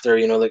after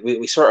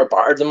we sort of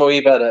battered them a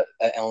wee bit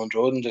at Elland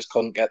Road and just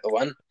couldn't get the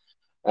win.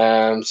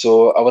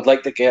 So I would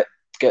like to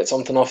get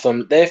something off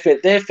them. They've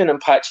been in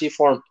patchy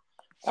form,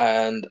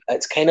 and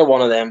it's kind of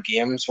one of them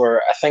games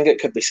where I think it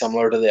could be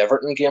similar to the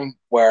Everton game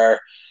where,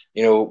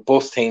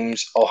 both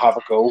teams will have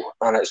a go,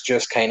 and it's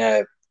just kind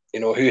of,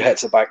 who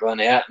hits the back of the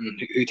net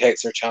and who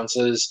takes their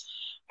chances,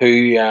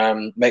 who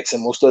makes the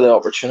most of the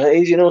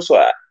opportunities,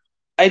 So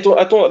I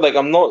don't like,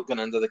 I'm not going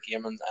into the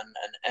game in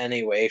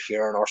any way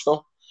fearing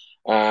Arsenal.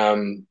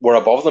 We're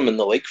above them in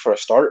the league for a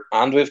start,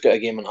 and we've got a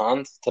game in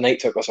hand. Tonight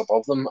took us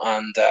above them,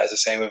 and as I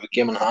say, we have a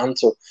game in hand,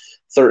 so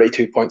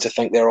 32 points. I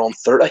think they're on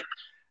 30.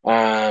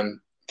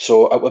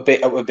 So it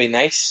would be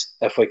nice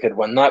if we could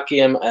win that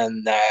game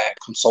and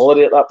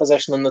consolidate that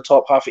position in the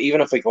top half, even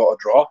if we got a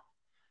draw.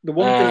 The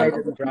one thing I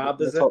didn't grab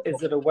is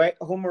it away,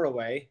 home or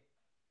away?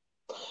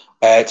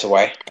 It's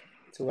away.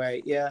 It's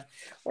away. Yeah,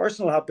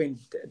 Arsenal have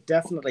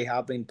definitely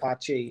been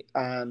patchy,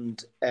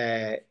 and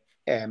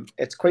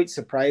it's quite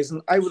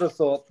surprising. I would have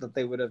thought that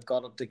they would have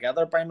got it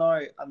together by now,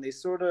 and they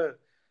sort of.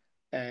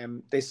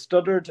 They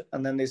stuttered,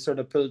 and then they sort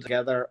of pulled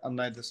together, and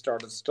now they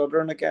started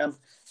stuttering again.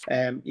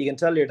 You can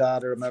tell your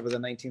dad I remember the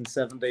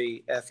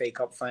 1970 FA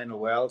Cup final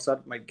well, so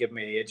that might give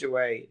me age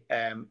away.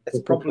 It's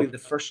probably the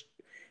first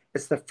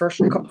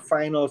cup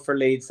final for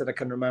Leeds that I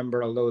can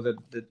remember, although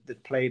they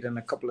played in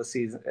a couple of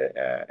seasons,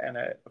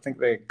 I think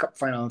the cup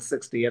final in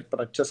 '68,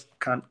 but I just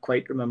can't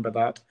quite remember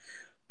that.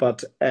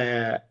 But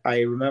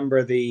I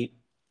remember the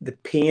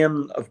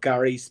pain of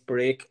Gary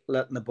Sprake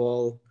letting the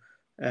ball.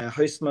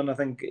 Houseman, I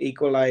think,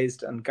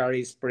 equalised, and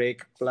Gary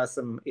Sprake, bless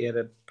him, he had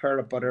a pair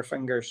of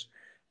butterfingers,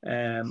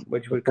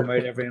 which would come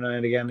out every now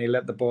and again. He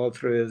let the ball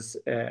through his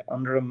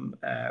under him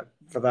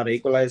for that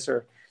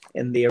equaliser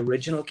in the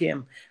original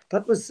game.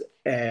 That was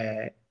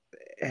the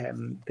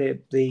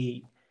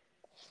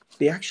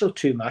actual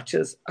two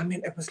matches. I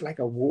mean, it was like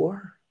a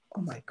war.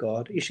 Oh my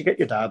God! You should get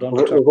your dad on.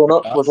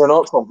 Was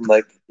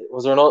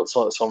there not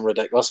some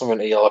ridiculous amount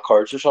of yellow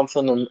cards or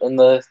something in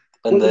the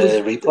in Well,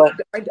 there was. the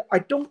replay. I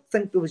don't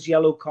think there was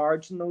yellow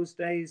cards in those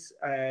days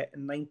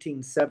in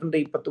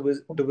 1970, but there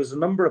was a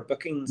number of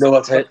bookings. No,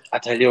 But I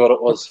tell you what it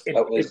it, was. it, It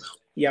it was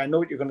yeah, I know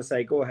what you're going to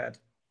say. Go ahead.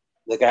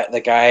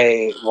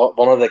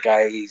 one of the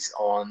guys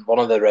on one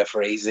of the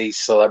referees, these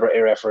celebrity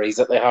referees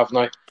that they have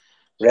now,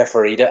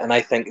 refereed it, and I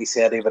think he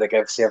said he would have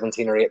given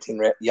 17 or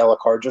 18 yellow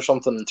cards or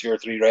something, and 2 or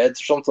 3 reds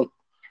or something.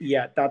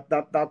 Yeah,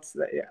 that's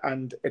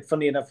and it's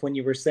funny enough when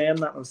you were saying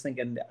that, I was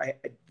thinking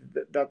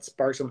that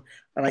sparks him,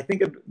 and I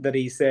think that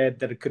he said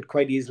that it could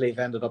quite easily have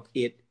ended up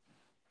eight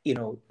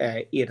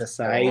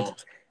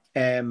aside.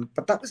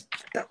 But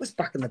that was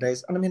back in the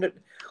days, and I mean,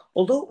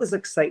 although it was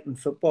exciting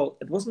football,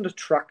 it wasn't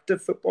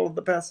attractive football at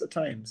the best of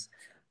times.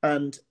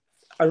 And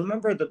I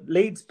remember that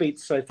Leeds beat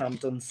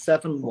Southampton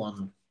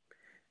 7-1.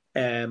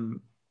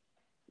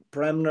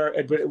 Bremner,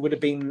 it would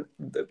have been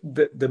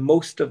the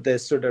most of the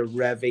sort of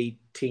Revy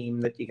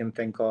team that you can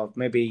think of.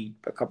 Maybe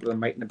a couple of them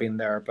mightn't have been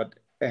there, but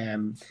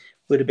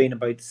would have been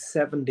about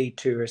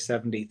 72 or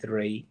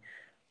 73.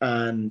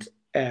 And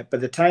by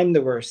the time they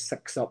were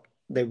 6 up,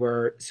 they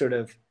were sort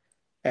of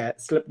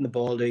slipping the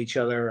ball to each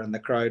other, and the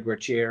crowd were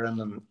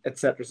cheering, and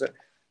etc. So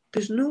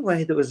there's no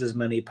way there was as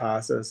many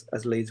passes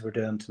as Leeds were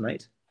doing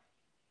tonight.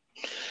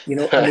 And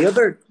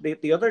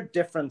the other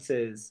difference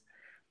is,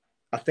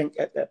 I think,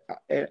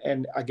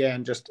 and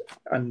again,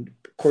 and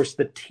of course,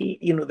 the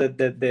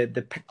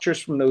pictures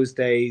from those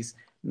days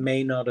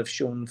may not have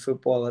shown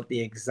football at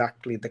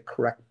exactly the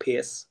correct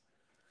pace,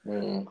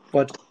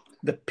 but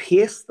the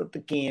pace that the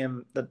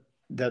game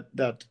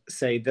that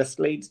say this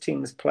Leeds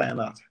team is playing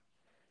at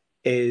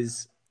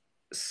is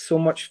so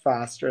much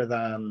faster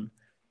than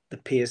the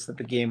pace that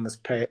the game was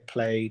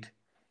played,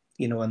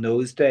 in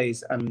those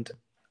days, and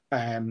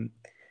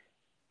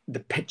the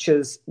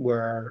pitches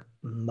were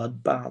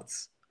mud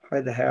baths. How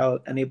the hell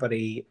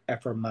anybody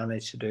ever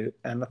managed to do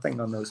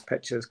anything on those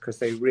pitches?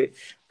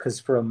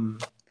 Because from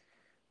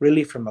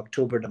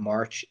October to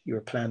March, you were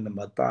playing the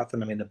mud bath,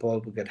 and I mean the ball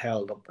would get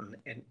held up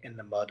in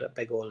the mud, a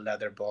big old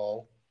leather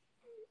ball.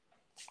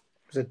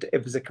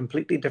 It was a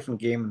completely different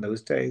game in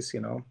those days,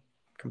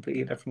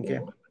 completely different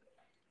game.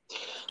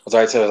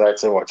 I was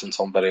actually watching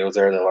some videos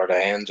there the other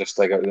day, and just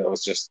like it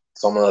was just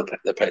some of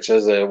the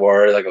pitches they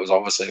were like, it was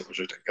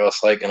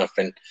ridiculous. Like, and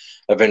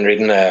I've been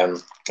reading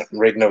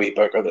reading a wee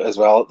book as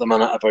well at the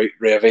minute about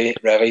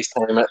Revy's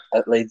time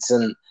at Leeds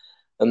and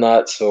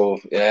that. So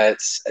yeah,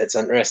 it's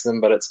interesting,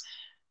 but it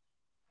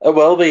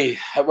will be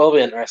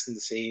interesting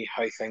to see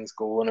how things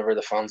go whenever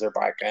the fans are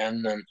back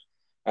in,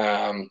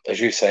 and as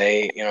you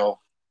say,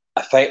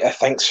 I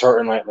think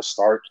certainly at the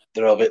start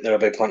there'll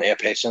be plenty of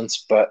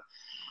patience, but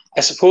I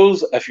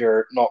suppose if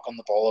you're knocking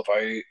the ball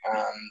about and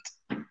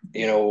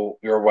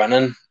you're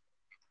winning,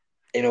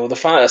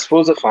 I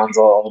suppose the fans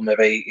will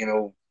maybe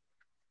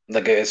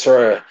like it's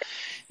sort of,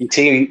 you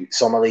see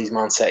some of these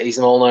Man Cities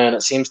and all now, and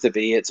it seems to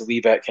be it's a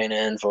wee bit kind of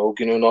in vogue,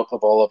 knock the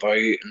ball about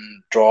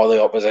and draw the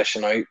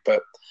opposition out,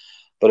 but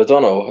I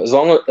don't know. As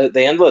long as at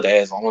the end of the day,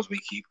 as long as we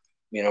keep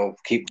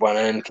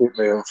winning, keep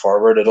moving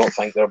forward, I don't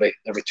think there'll be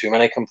too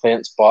many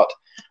complaints. But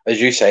as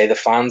you say, the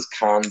fans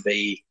can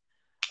be.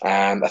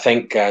 I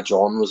think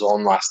John was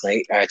on last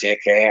night,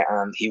 JK,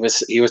 and he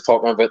was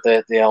talking about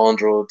the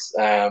Elland Road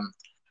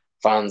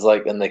fans,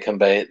 like, and they can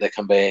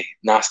be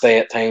nasty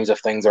at times if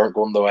things aren't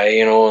going the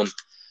way,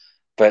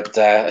 but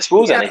I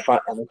suppose any fan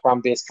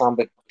base can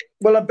be.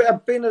 Well,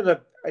 I've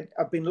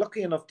been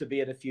lucky enough to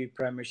be at a few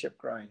Premiership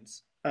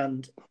grounds,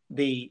 and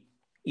the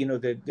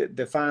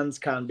fans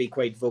can be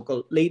quite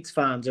vocal. Leeds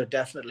fans are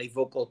definitely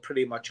vocal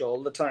pretty much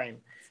all the time.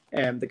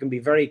 They can be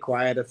very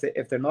quiet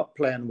if they're not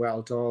playing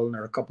well at all and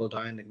they're a couple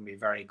down. They can be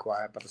very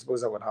quiet, but I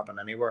suppose that would happen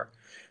anywhere.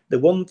 The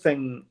one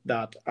thing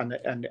that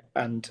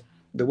and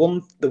the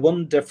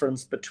one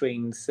difference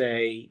between,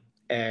 say,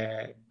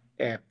 even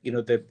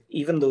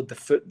though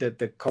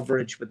the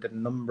coverage with the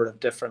number of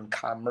different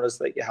cameras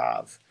that you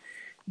have,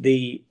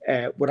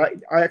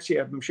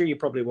 I'm sure you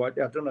probably watch.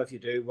 I don't know if you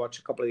do watch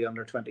a couple of the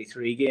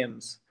under-23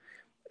 games.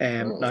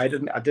 No, I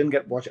didn't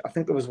get watch. I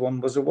think there was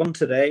one. Was there one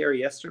today or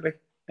yesterday?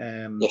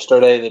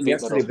 Yesterday they beat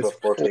Middlesbrough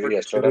 4-2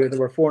 yesterday. They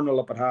were 4-0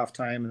 up at half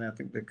time, and I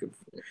think they could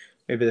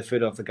maybe the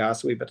foot off the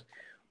gas a wee bit.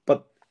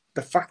 But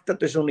the fact that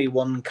there's only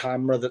one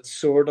camera that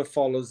sort of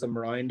follows them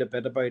around a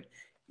bit about,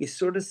 you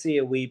sort of see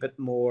a wee bit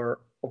more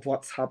of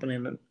what's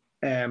happening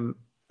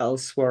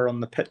elsewhere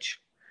on the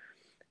pitch.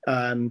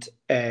 And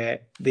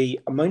the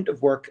amount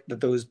of work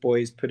that those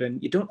boys put in,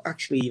 you don't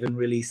actually even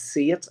really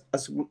see it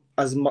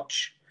as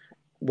much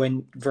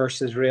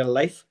versus real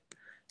life.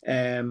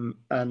 I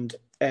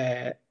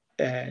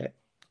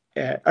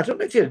don't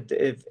know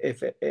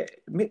if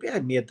maybe I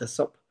made this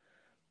up,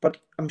 but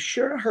I'm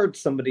sure I heard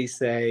somebody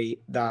say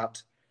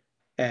that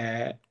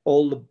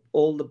all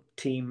the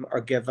team are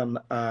given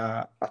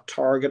a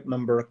target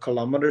number of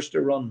kilometers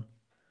to run,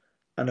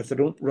 and if they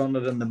don't run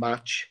it in the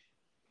match,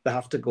 they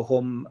have to go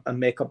home and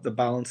make up the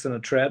balance in a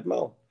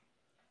treadmill.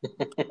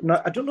 Now,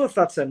 I don't know if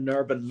that's an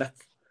urban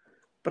myth,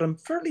 but I'm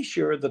fairly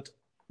sure that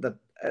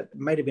it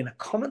might have been a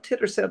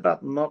commentator said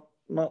that, not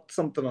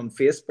something on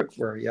Facebook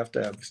where you have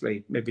to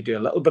obviously maybe do a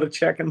little bit of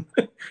checking.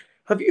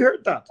 Have you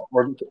heard that?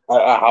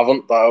 I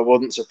haven't, but it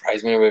wouldn't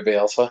surprise me with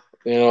Bielsa.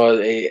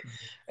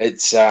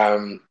 It's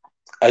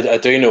I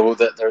do know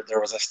that there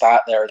was a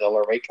stat there the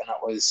other week, and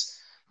it was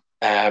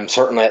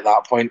certainly at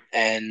that point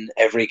in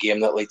every game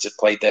that Leeds had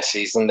played this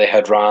season, they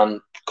had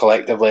ran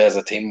collectively as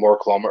a team more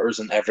kilometres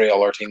than every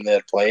other team they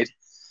had played.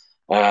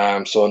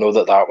 So I know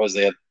that was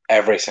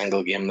every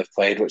single game they've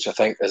played, which I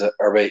think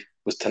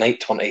was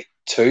tonight 22.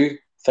 I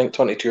think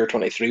 22 or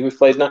 23 we've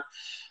played now.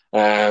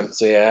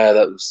 So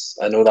yeah,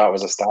 I know that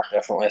was a stat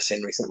definitely I've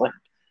seen recently.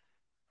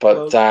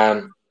 But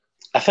Well,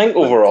 I think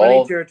 22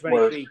 overall or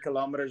 23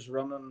 kilometers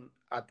running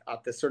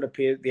at the sort of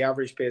pace, the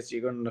average pace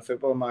you go in a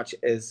football match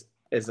is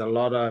a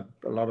lot of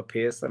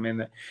pace. I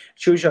mean, it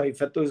shows you how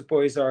fit those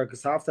boys are,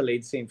 because half the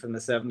Leeds team from the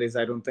 70s,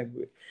 I don't think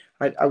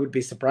I would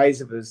be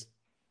surprised if it was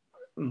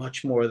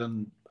much more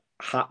than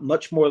half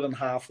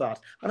that.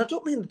 And I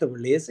don't mean that they were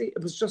lazy.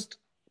 It was just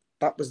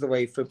that was the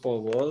way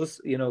football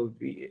was. You know,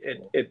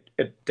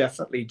 it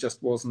definitely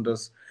just wasn't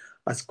as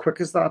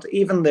quick as that.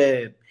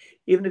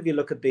 Even if you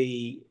look at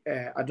the,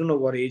 I don't know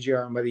what age you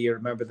are and whether you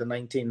remember the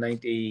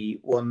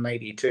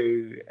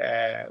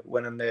 1991-92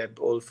 winning the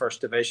old First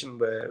Division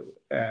with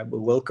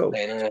Wilco.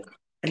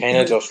 Kind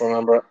of just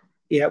remember it.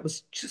 Yeah, it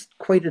was just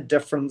quite a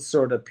different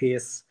sort of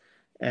pace.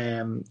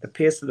 The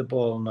pace of the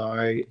ball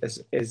now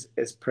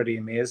is pretty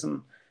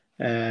amazing.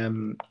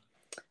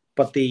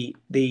 But the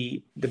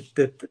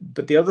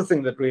other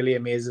thing that really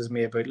amazes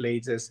me about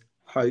Leeds is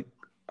how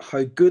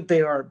good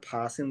they are at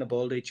passing the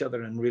ball to each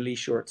other in really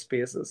short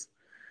spaces.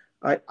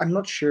 I'm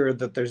not sure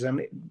that there's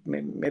any.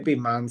 Maybe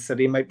Man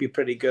City might be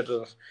pretty good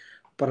at it,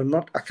 but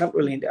I can't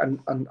really.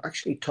 And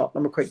actually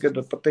Tottenham are quite good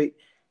at it. But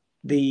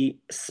the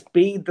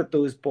speed that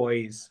those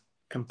boys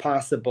can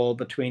pass the ball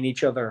between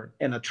each other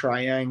in a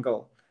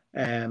triangle,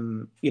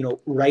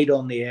 right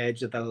on the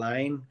edge of the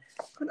line,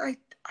 and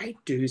I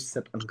do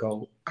sit and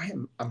go, I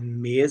am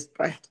amazed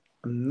by it.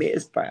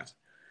 Amazed by it.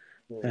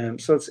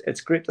 So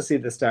it's great to see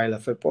the style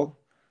of football.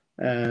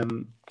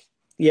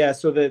 Yeah,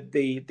 so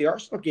the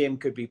Arsenal game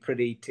could be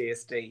pretty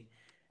tasty.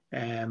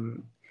 I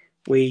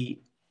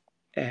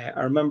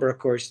remember, of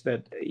course,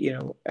 that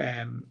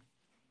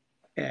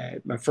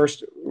my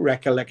first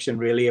recollection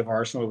really of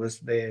Arsenal was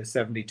the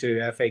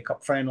 '72 FA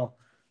Cup final,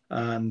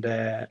 and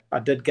I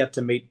did get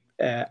to meet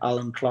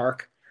Alan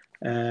Clark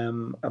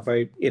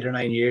about 8 or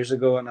 9 years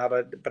ago, and had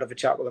a bit of a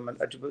chat with him. And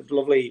it was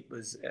lovely.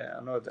 I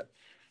know that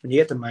when you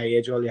get to my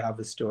age, all you have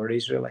is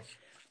stories, really.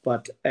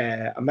 But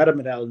I met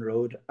him at Ellen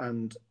Road,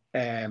 and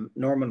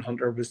Norman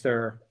Hunter was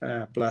there,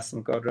 bless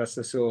him, God rest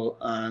his soul,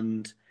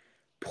 and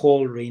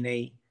Paul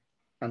Reaney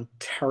and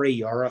Terry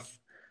Yorath,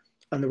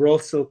 and they were all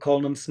still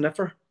calling him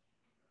Sniffer.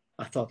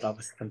 I thought that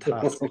was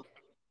fantastic.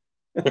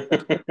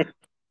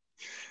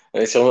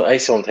 I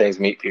sometimes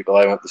meet people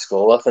I went to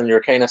school with, and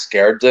you're kind of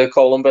scared to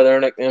call them by their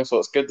nickname. So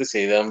it's good to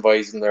see them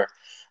boys in their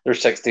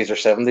 60s or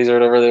 70s or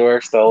whatever they were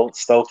still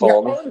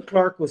calling them. Alan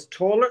Clark was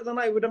taller than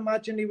I would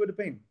imagine he would have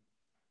been.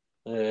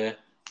 Yeah.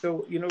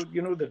 So you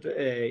know that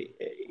I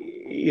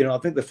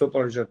think the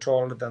footballers are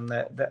taller than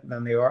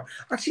they are.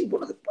 Actually,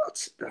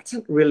 that's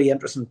a really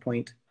interesting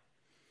point.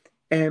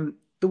 The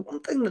one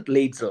thing that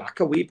Leeds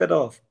lack a wee bit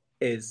of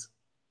is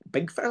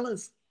big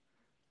fellas.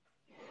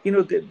 You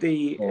know,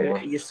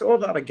 you saw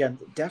that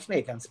definitely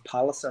against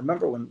Palace. I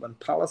remember when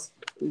Palace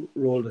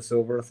rolled us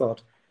over, I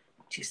thought,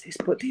 geez,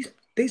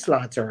 these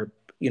lads are,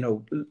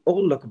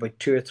 all look about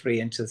 2 or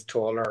 3 inches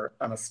taller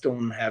and a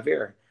stone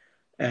heavier.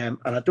 And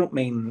I don't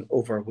mean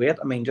overweight.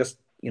 I mean just,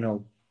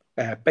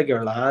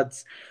 bigger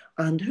lads.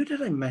 And who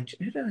did I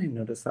mention? Who did I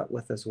notice that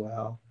with as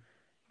well?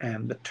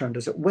 That turned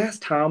us.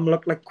 West Ham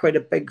looked like quite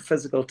a big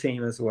physical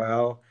team as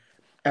well.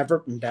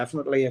 Everton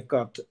definitely have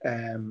got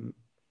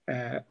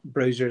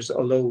bruisers.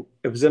 Although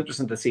it was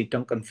interesting to see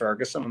Duncan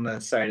Ferguson on the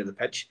side of the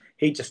pitch.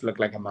 He just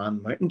looked like a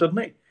man mountain,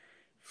 didn't he?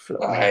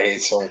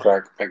 He's some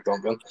crack, big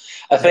Duncan.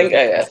 I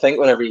think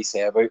whenever you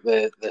say about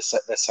the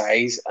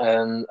size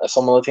and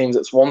some of the teams,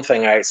 it's one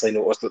thing I actually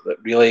noticed that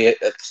really at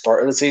the start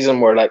of the season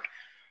where like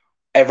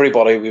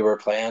everybody we were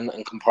playing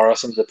in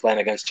comparison to playing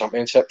against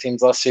championship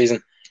teams last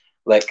season,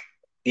 like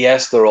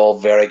yes, they're all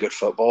very good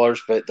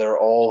footballers, but they're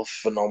all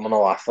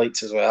phenomenal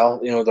athletes as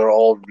well. They're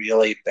all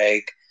really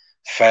big,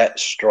 fit,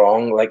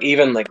 strong. Like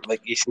even like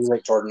you see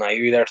like Jordan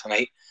Ayew there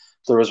tonight.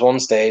 There was one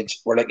stage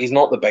where like he's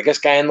not the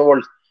biggest guy in the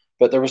world,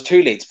 but there was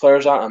 2 Leeds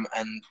players at him,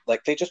 and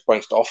like they just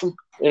bounced off him.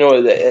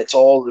 It's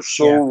all they're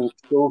so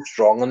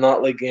strong in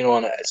that league.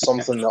 And it's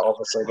something that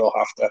obviously we'll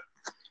have to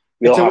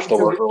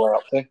work our way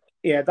up to.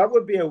 Yeah, that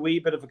would be a wee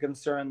bit of a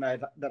concern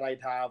that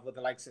I'd have with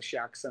the likes of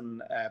Shaqs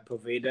and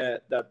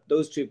Poveda. That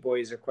those 2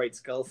 boys are quite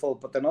skillful,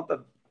 but they're not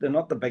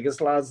the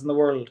biggest lads in the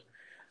world.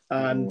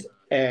 And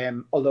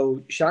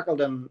although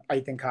Shackleton,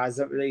 I think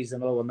he's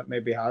another one that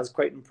maybe has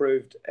quite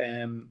improved.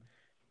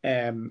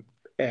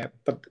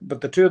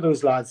 But the 2 of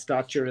those lads'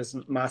 stature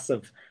isn't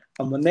massive,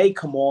 and when they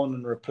come on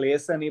and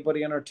replace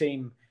anybody on our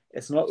team,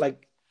 it's not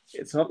like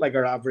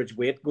our average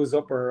weight goes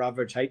up or our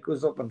average height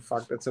goes up. In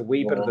fact, it's a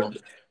wee bit of the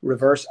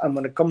reverse. And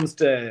when it comes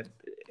to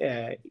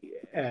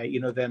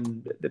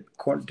then the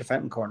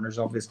defending corners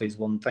obviously is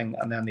one thing,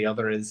 and then the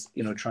other is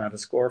trying to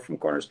score from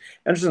corners.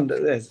 Interesting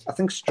is, I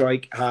think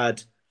Strike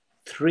had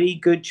 3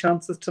 good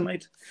chances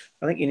tonight.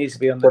 I think he needs to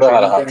be on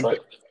the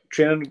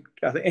training.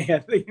 I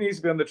think he needs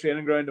to be on the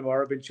training ground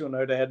tomorrow, being shown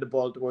how to head the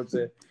ball towards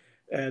the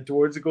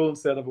goal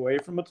instead of away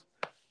from it.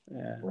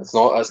 It's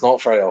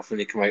not very often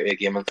you come out of a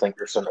game and think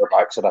your centre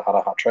back should have had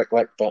a hat trick,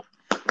 but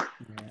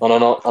on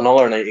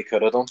another night he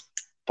could have done.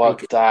 But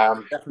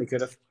definitely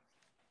could have.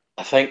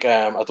 I think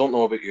I don't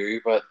know about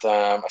you, but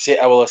I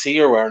see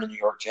you're wearing a New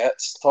York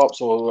Jets top.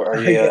 So are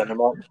you an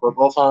American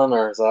football fan,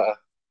 or is that?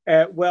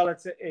 Well,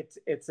 it's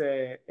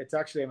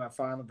actually I'm a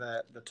fan of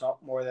the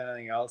top more than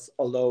anything else.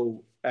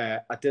 Although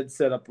I did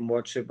sit up and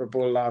watch Super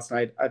Bowl last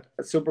night.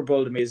 Super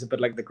Bowl to me is a bit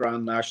like the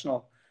Grand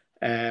National.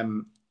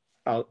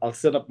 I'll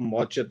sit up and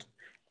watch it.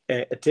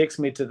 It takes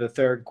me to the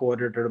third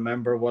quarter to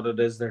remember what it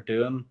is they're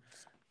doing,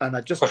 and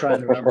I just try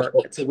and remember.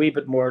 It's a wee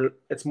bit more.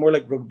 It's more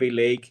like rugby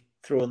league,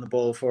 throwing the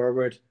ball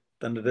forward,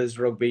 than it is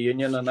rugby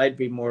union, and I'd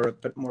be a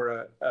bit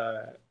more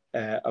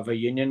of a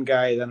union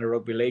guy than a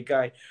rugby league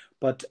guy.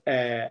 But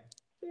it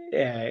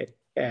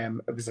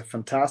was a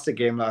fantastic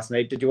game last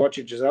night. Did you watch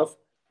it yourself?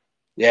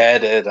 Yeah, I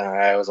did.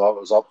 I was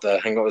up.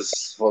 I think it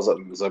was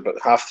about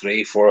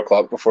 3:30, 4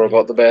 o'clock before I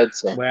got to bed.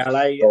 So. Well,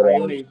 I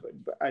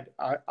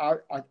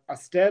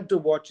stayed to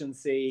watch and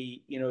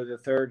see, the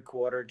third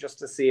quarter just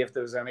to see if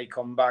there was any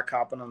comeback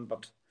happening,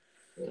 but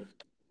it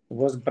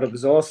wasn't. But it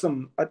was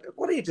awesome.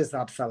 What age is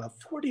that fella?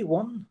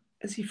 41?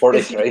 Is he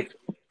 43?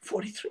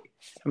 43.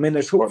 I mean,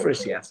 there's hope for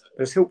us yet.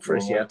 There's hope for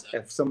us yet.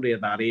 If somebody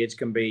at that age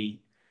can be.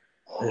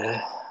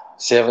 Yeah.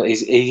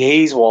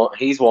 He's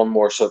won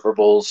more Super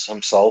Bowls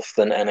himself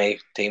than any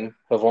team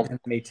have won.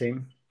 Any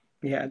team,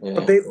 yeah.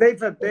 But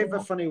they've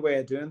a funny way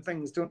of doing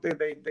things, don't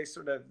they? They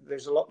sort of,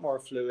 there's a lot more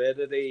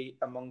fluidity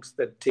amongst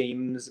the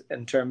teams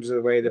in terms of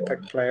the way they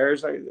pick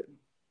players.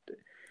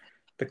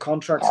 The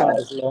contracts aren't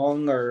as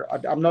long, or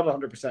I'm not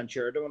 100%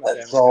 sure. I don't want to say.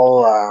 It's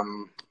all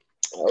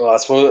well, I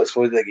suppose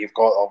like you've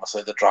got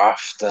obviously the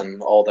draft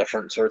and all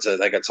different sorts of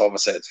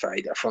it's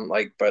very different.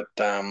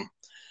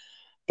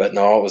 But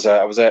no, it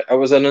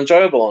was an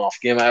enjoyable enough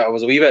game. I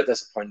was a wee bit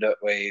disappointed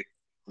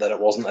that it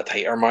wasn't a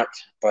tighter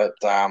match, but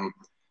I've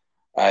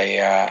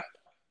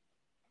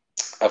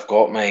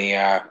got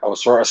I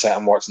was sort of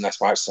sitting watching this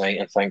match tonight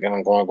and thinking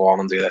I'm going to go on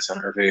and do this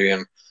interview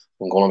and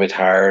I'm going to be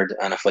tired,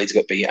 and if Leeds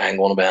get beat, I'm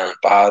going to be in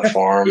bad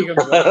form.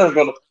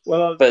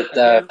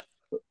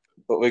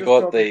 But we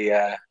got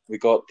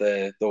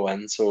the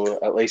win, so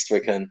at least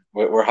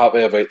we're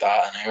happy about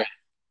that anyway.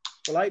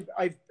 Well,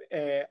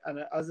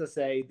 and as I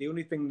say, the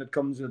only thing that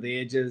comes with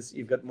age is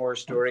you've got more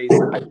stories.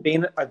 I've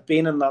been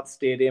in that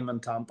stadium in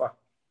Tampa.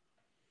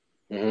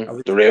 Mm-hmm.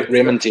 The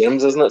Raymond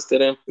James, isn't it,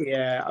 stadium?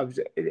 Yeah,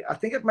 I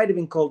think it might have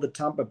been called the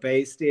Tampa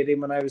Bay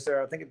Stadium when I was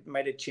there. I think it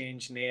might have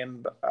changed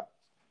name, but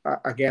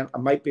again, I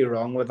might be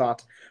wrong with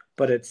that.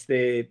 But it's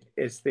the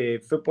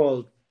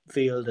football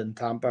field in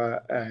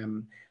Tampa,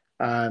 and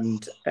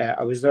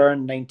I was there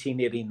in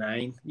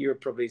 1989. You were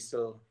probably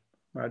still.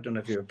 I don't know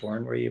if you were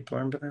born. Were you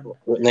born by then?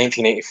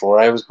 1984,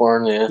 I was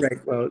born, yeah.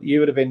 Right, well, you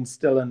would have been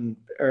still in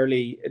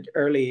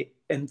early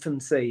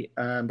infancy,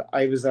 and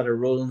I was at a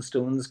Rolling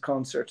Stones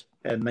concert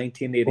in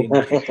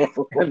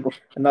 1989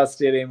 in that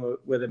stadium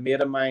with a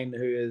mate of mine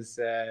who is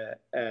a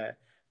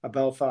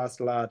Belfast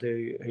lad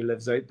who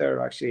lives out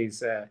there. Actually,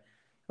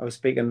 I was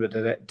speaking with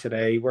him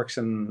today. He works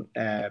in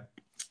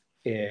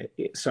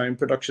sound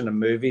production and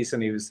movies,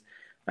 and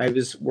I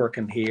was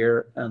working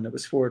here, and it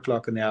was 4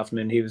 o'clock in the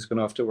afternoon. He was going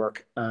off to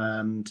work,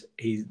 and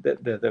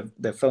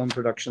the film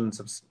productions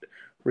have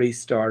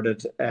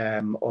restarted,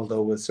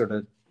 although with sort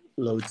of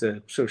loads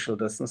of social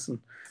distancing.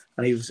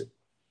 And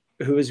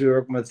who was we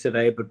working with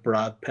today? But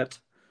Brad Pitt.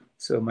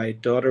 So my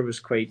daughter was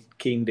quite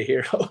keen to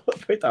hear all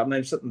about that, and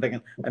I'm sitting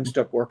thinking, I'm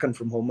stuck working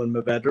from home in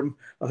my bedroom.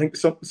 I think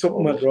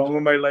something went wrong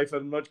in my life.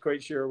 I'm not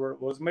quite sure where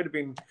it was. It might have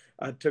been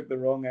I took the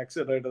wrong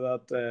exit out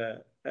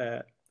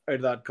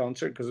of that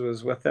concert because I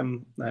was with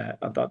him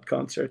at that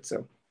concert.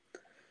 So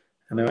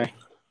anyway,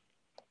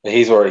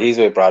 he's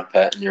with Brad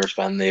Pitt, and you're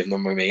spending the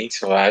evening with me.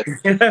 So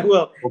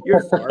well,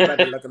 you're far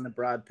better looking than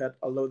Brad Pitt.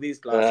 Although these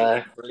glasses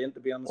are brilliant, to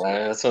be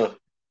honest.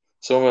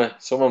 So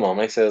my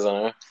mommy says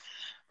anyway.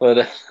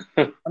 But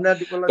and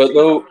then,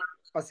 well,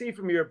 I see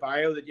from your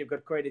bio that you've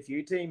got quite a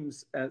few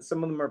teams.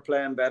 Some of them are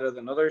playing better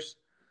than others.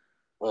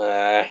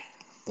 Well,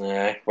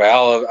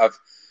 I've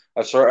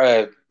sort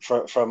of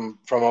from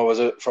I was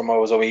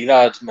a wee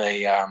lad.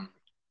 My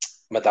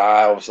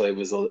dad obviously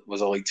was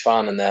a Leeds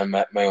fan, and then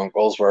my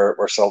uncles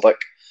were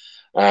Celtic.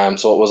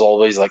 So it was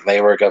always like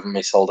they were giving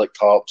me Celtic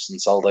tops and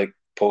Celtic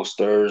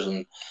posters,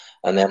 and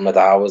then my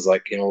dad was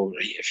like,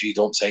 if you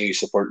don't say you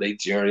support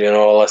Leeds, you're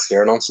all this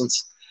scare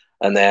nonsense.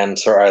 And then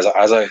sort of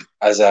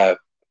as I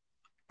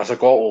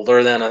got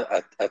older, then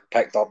I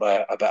picked up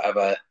a bit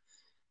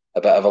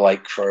of a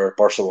like for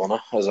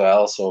Barcelona as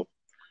well. So,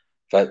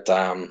 but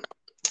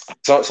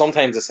so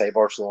sometimes I say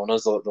Barcelona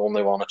is the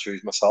only one I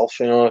choose myself.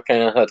 I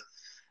kind of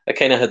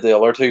had the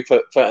other two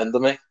put into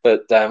me.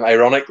 But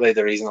ironically,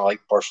 the reason I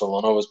like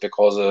Barcelona was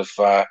because of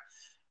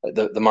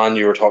the man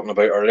you were talking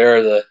about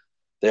earlier,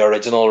 the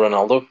original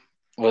Ronaldo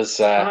was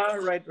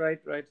Right.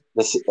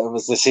 this it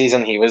was the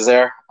season he was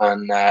there,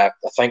 and I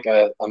think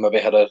I maybe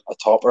had a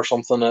top or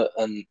something,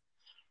 and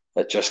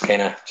it just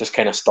kind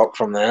of stuck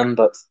from then.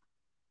 But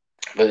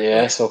yeah,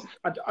 Yeah, so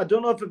I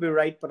don't know if it'd be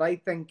right, but I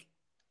think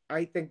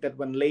that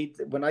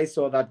when I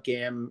saw that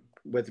game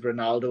with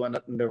Ronaldo in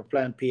it, and they were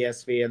playing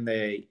PSV in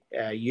the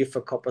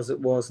UEFA Cup as it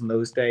was in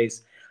those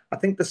days, I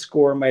think the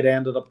score might have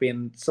ended up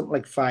being something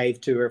like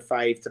 5-2 or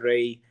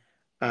 5-3,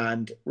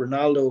 and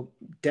Ronaldo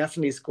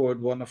definitely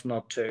scored one, if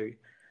not two.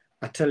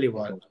 I tell you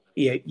what,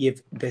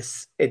 you've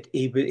this it.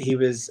 He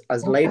was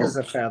as light as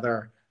a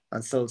feather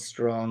and still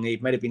strong. He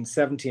might have been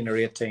 17 or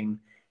 18.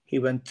 He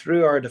went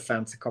through our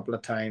defense a couple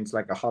of times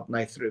like a hot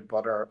knife through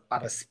butter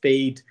at a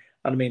speed,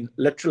 and I mean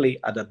literally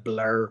at a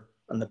blur.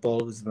 And the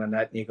ball was in the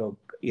net, and you go,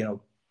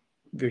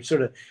 you're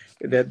sort of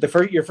the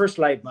first your first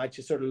live match.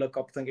 You sort of look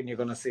up thinking you're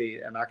going to see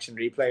an action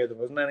replay. There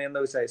wasn't any in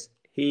those days.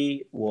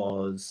 He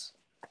was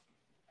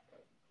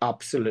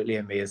absolutely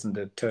amazing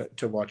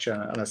to watch,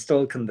 and I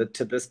still can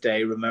to this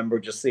day remember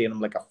just seeing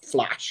him like a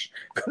flash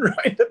going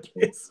around the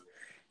place.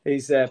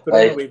 He's put on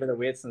a I wee bit of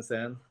weight since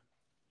then.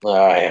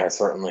 I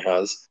certainly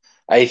has.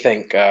 I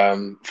think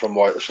from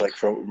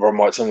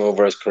watching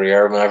over his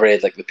career, whenever he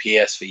had like the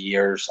PSV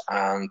years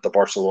and the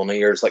Barcelona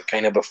years, like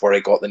kind of before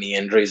he got the knee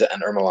injuries at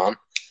Inter Milan,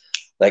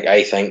 like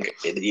I think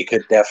you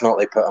could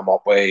definitely put him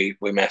up with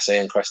Messi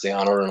and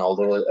Cristiano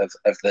Ronaldo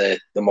of the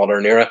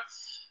modern era.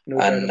 No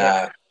doubt And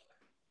about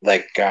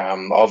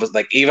obviously,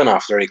 like even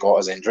after he got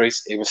his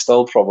injuries, he was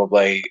still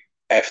probably,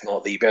 if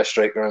not the best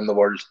striker in the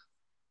world,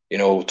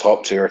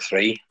 top two or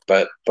three.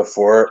 But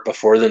before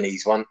the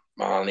knees one,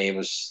 man, he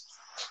was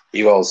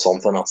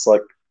something else.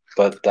 Like,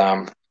 but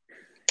um,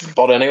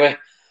 but anyway,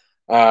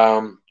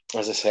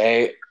 as I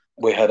say,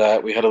 we had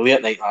a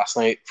late night last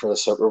night for the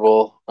Super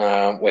Bowl.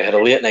 We had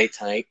a late night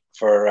tonight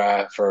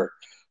for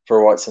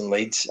watching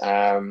Leeds.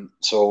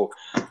 So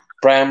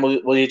Brian,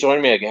 will you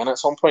join me again at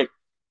some point?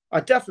 I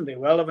definitely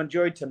will. I've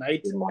enjoyed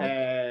tonight. Good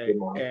man. Good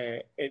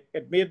man.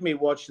 It made me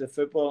watch the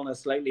football in a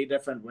slightly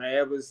different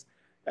way.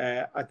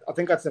 I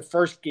think that's the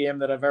first game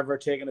that I've ever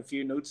taken a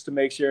few notes to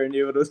make sure I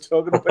knew what I was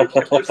talking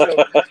about.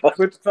 So,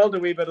 which felt a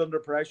wee bit under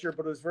pressure,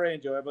 but it was very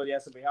enjoyable.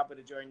 Yes, I'll be happy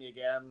to join you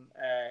again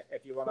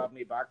if you want to have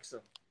me back. So,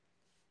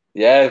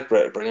 Yeah,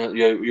 brilliant.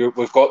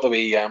 We've got the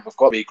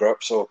wee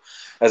group. So,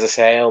 as I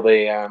say, I'll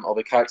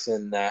be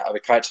catching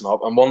up.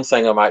 And one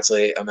thing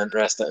I'm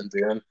interested in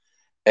doing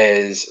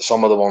is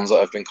some of the ones that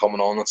have been coming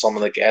on and some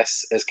of the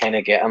guests is kind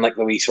of getting like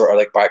the wee sort of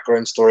like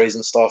background stories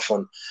and stuff,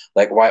 and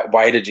like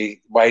why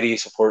do you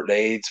support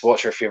Leeds?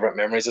 What's your favorite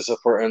memories of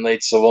supporting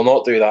Leeds? So we'll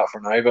not do that for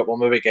now, but we'll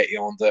maybe get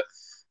you on to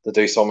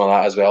do some of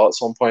that as well at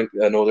some point.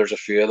 I know there's a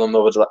few of them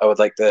I would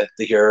like to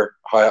hear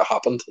how it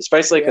happened,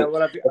 especially yeah, because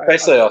well,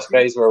 especially us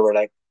guys where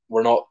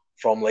we're not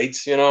from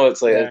Leeds,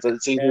 it's like yeah,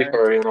 it's easy yeah.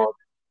 for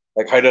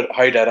like how did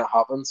it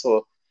happen?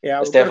 So Yeah,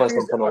 it's we've got a definitely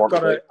few. something I want to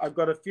do. I've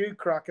got a few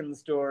cracking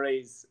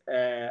stories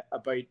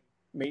about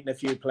meeting a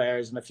few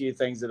players and a few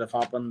things that have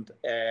happened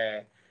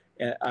at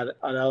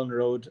Ellen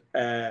Road,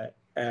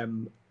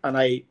 and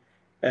I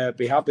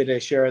be happy to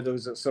share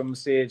those at some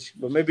stage.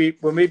 We'll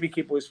maybe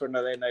keep those for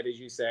another night, as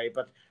you say.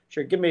 But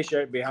sure, give me a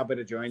shout. Be happy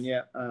to join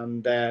you.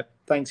 And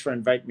thanks for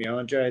inviting me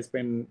on, Joe. It's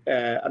been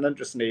an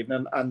interesting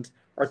evening, and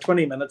our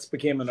 20 minutes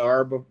became an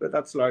hour, but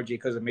that's largely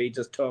because of me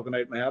just talking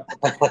out my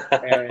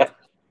head.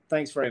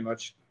 Thanks very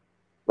much.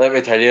 Let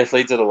me tell you, if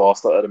Leeds had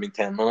lost it, it'd have been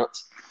 10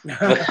 minutes.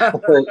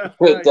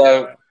 but,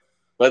 Yeah,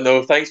 but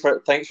no, thanks for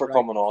right.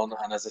 coming on.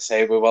 And as I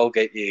say, we will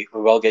get you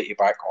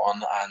back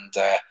on,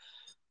 and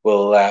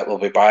we'll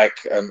be back.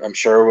 I'm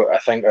sure. I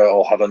think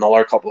I'll have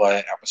another couple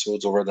of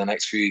episodes over the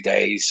next few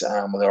days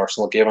with the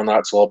Arsenal game and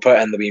that. So I'll put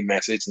in the wee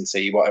message and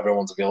see what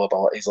everyone's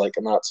availability is like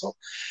in that. So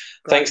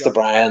Grand thanks to job.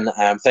 Brian.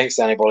 Thanks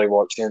to anybody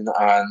watching,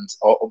 and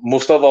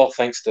most of all,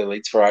 thanks to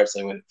Leeds for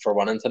actually for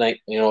winning tonight.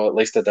 At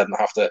least I didn't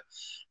have to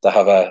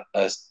have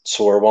a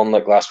sore one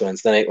like last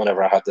Wednesday night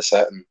whenever I had to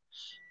sit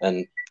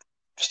and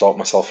stop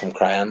myself from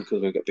crying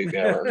because we got beat by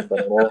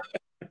Everton.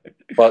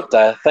 But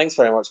thanks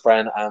very much,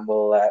 Brian, and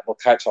we'll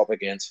catch up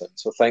again soon.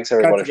 So thanks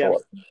Catch everybody you for again.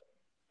 watching.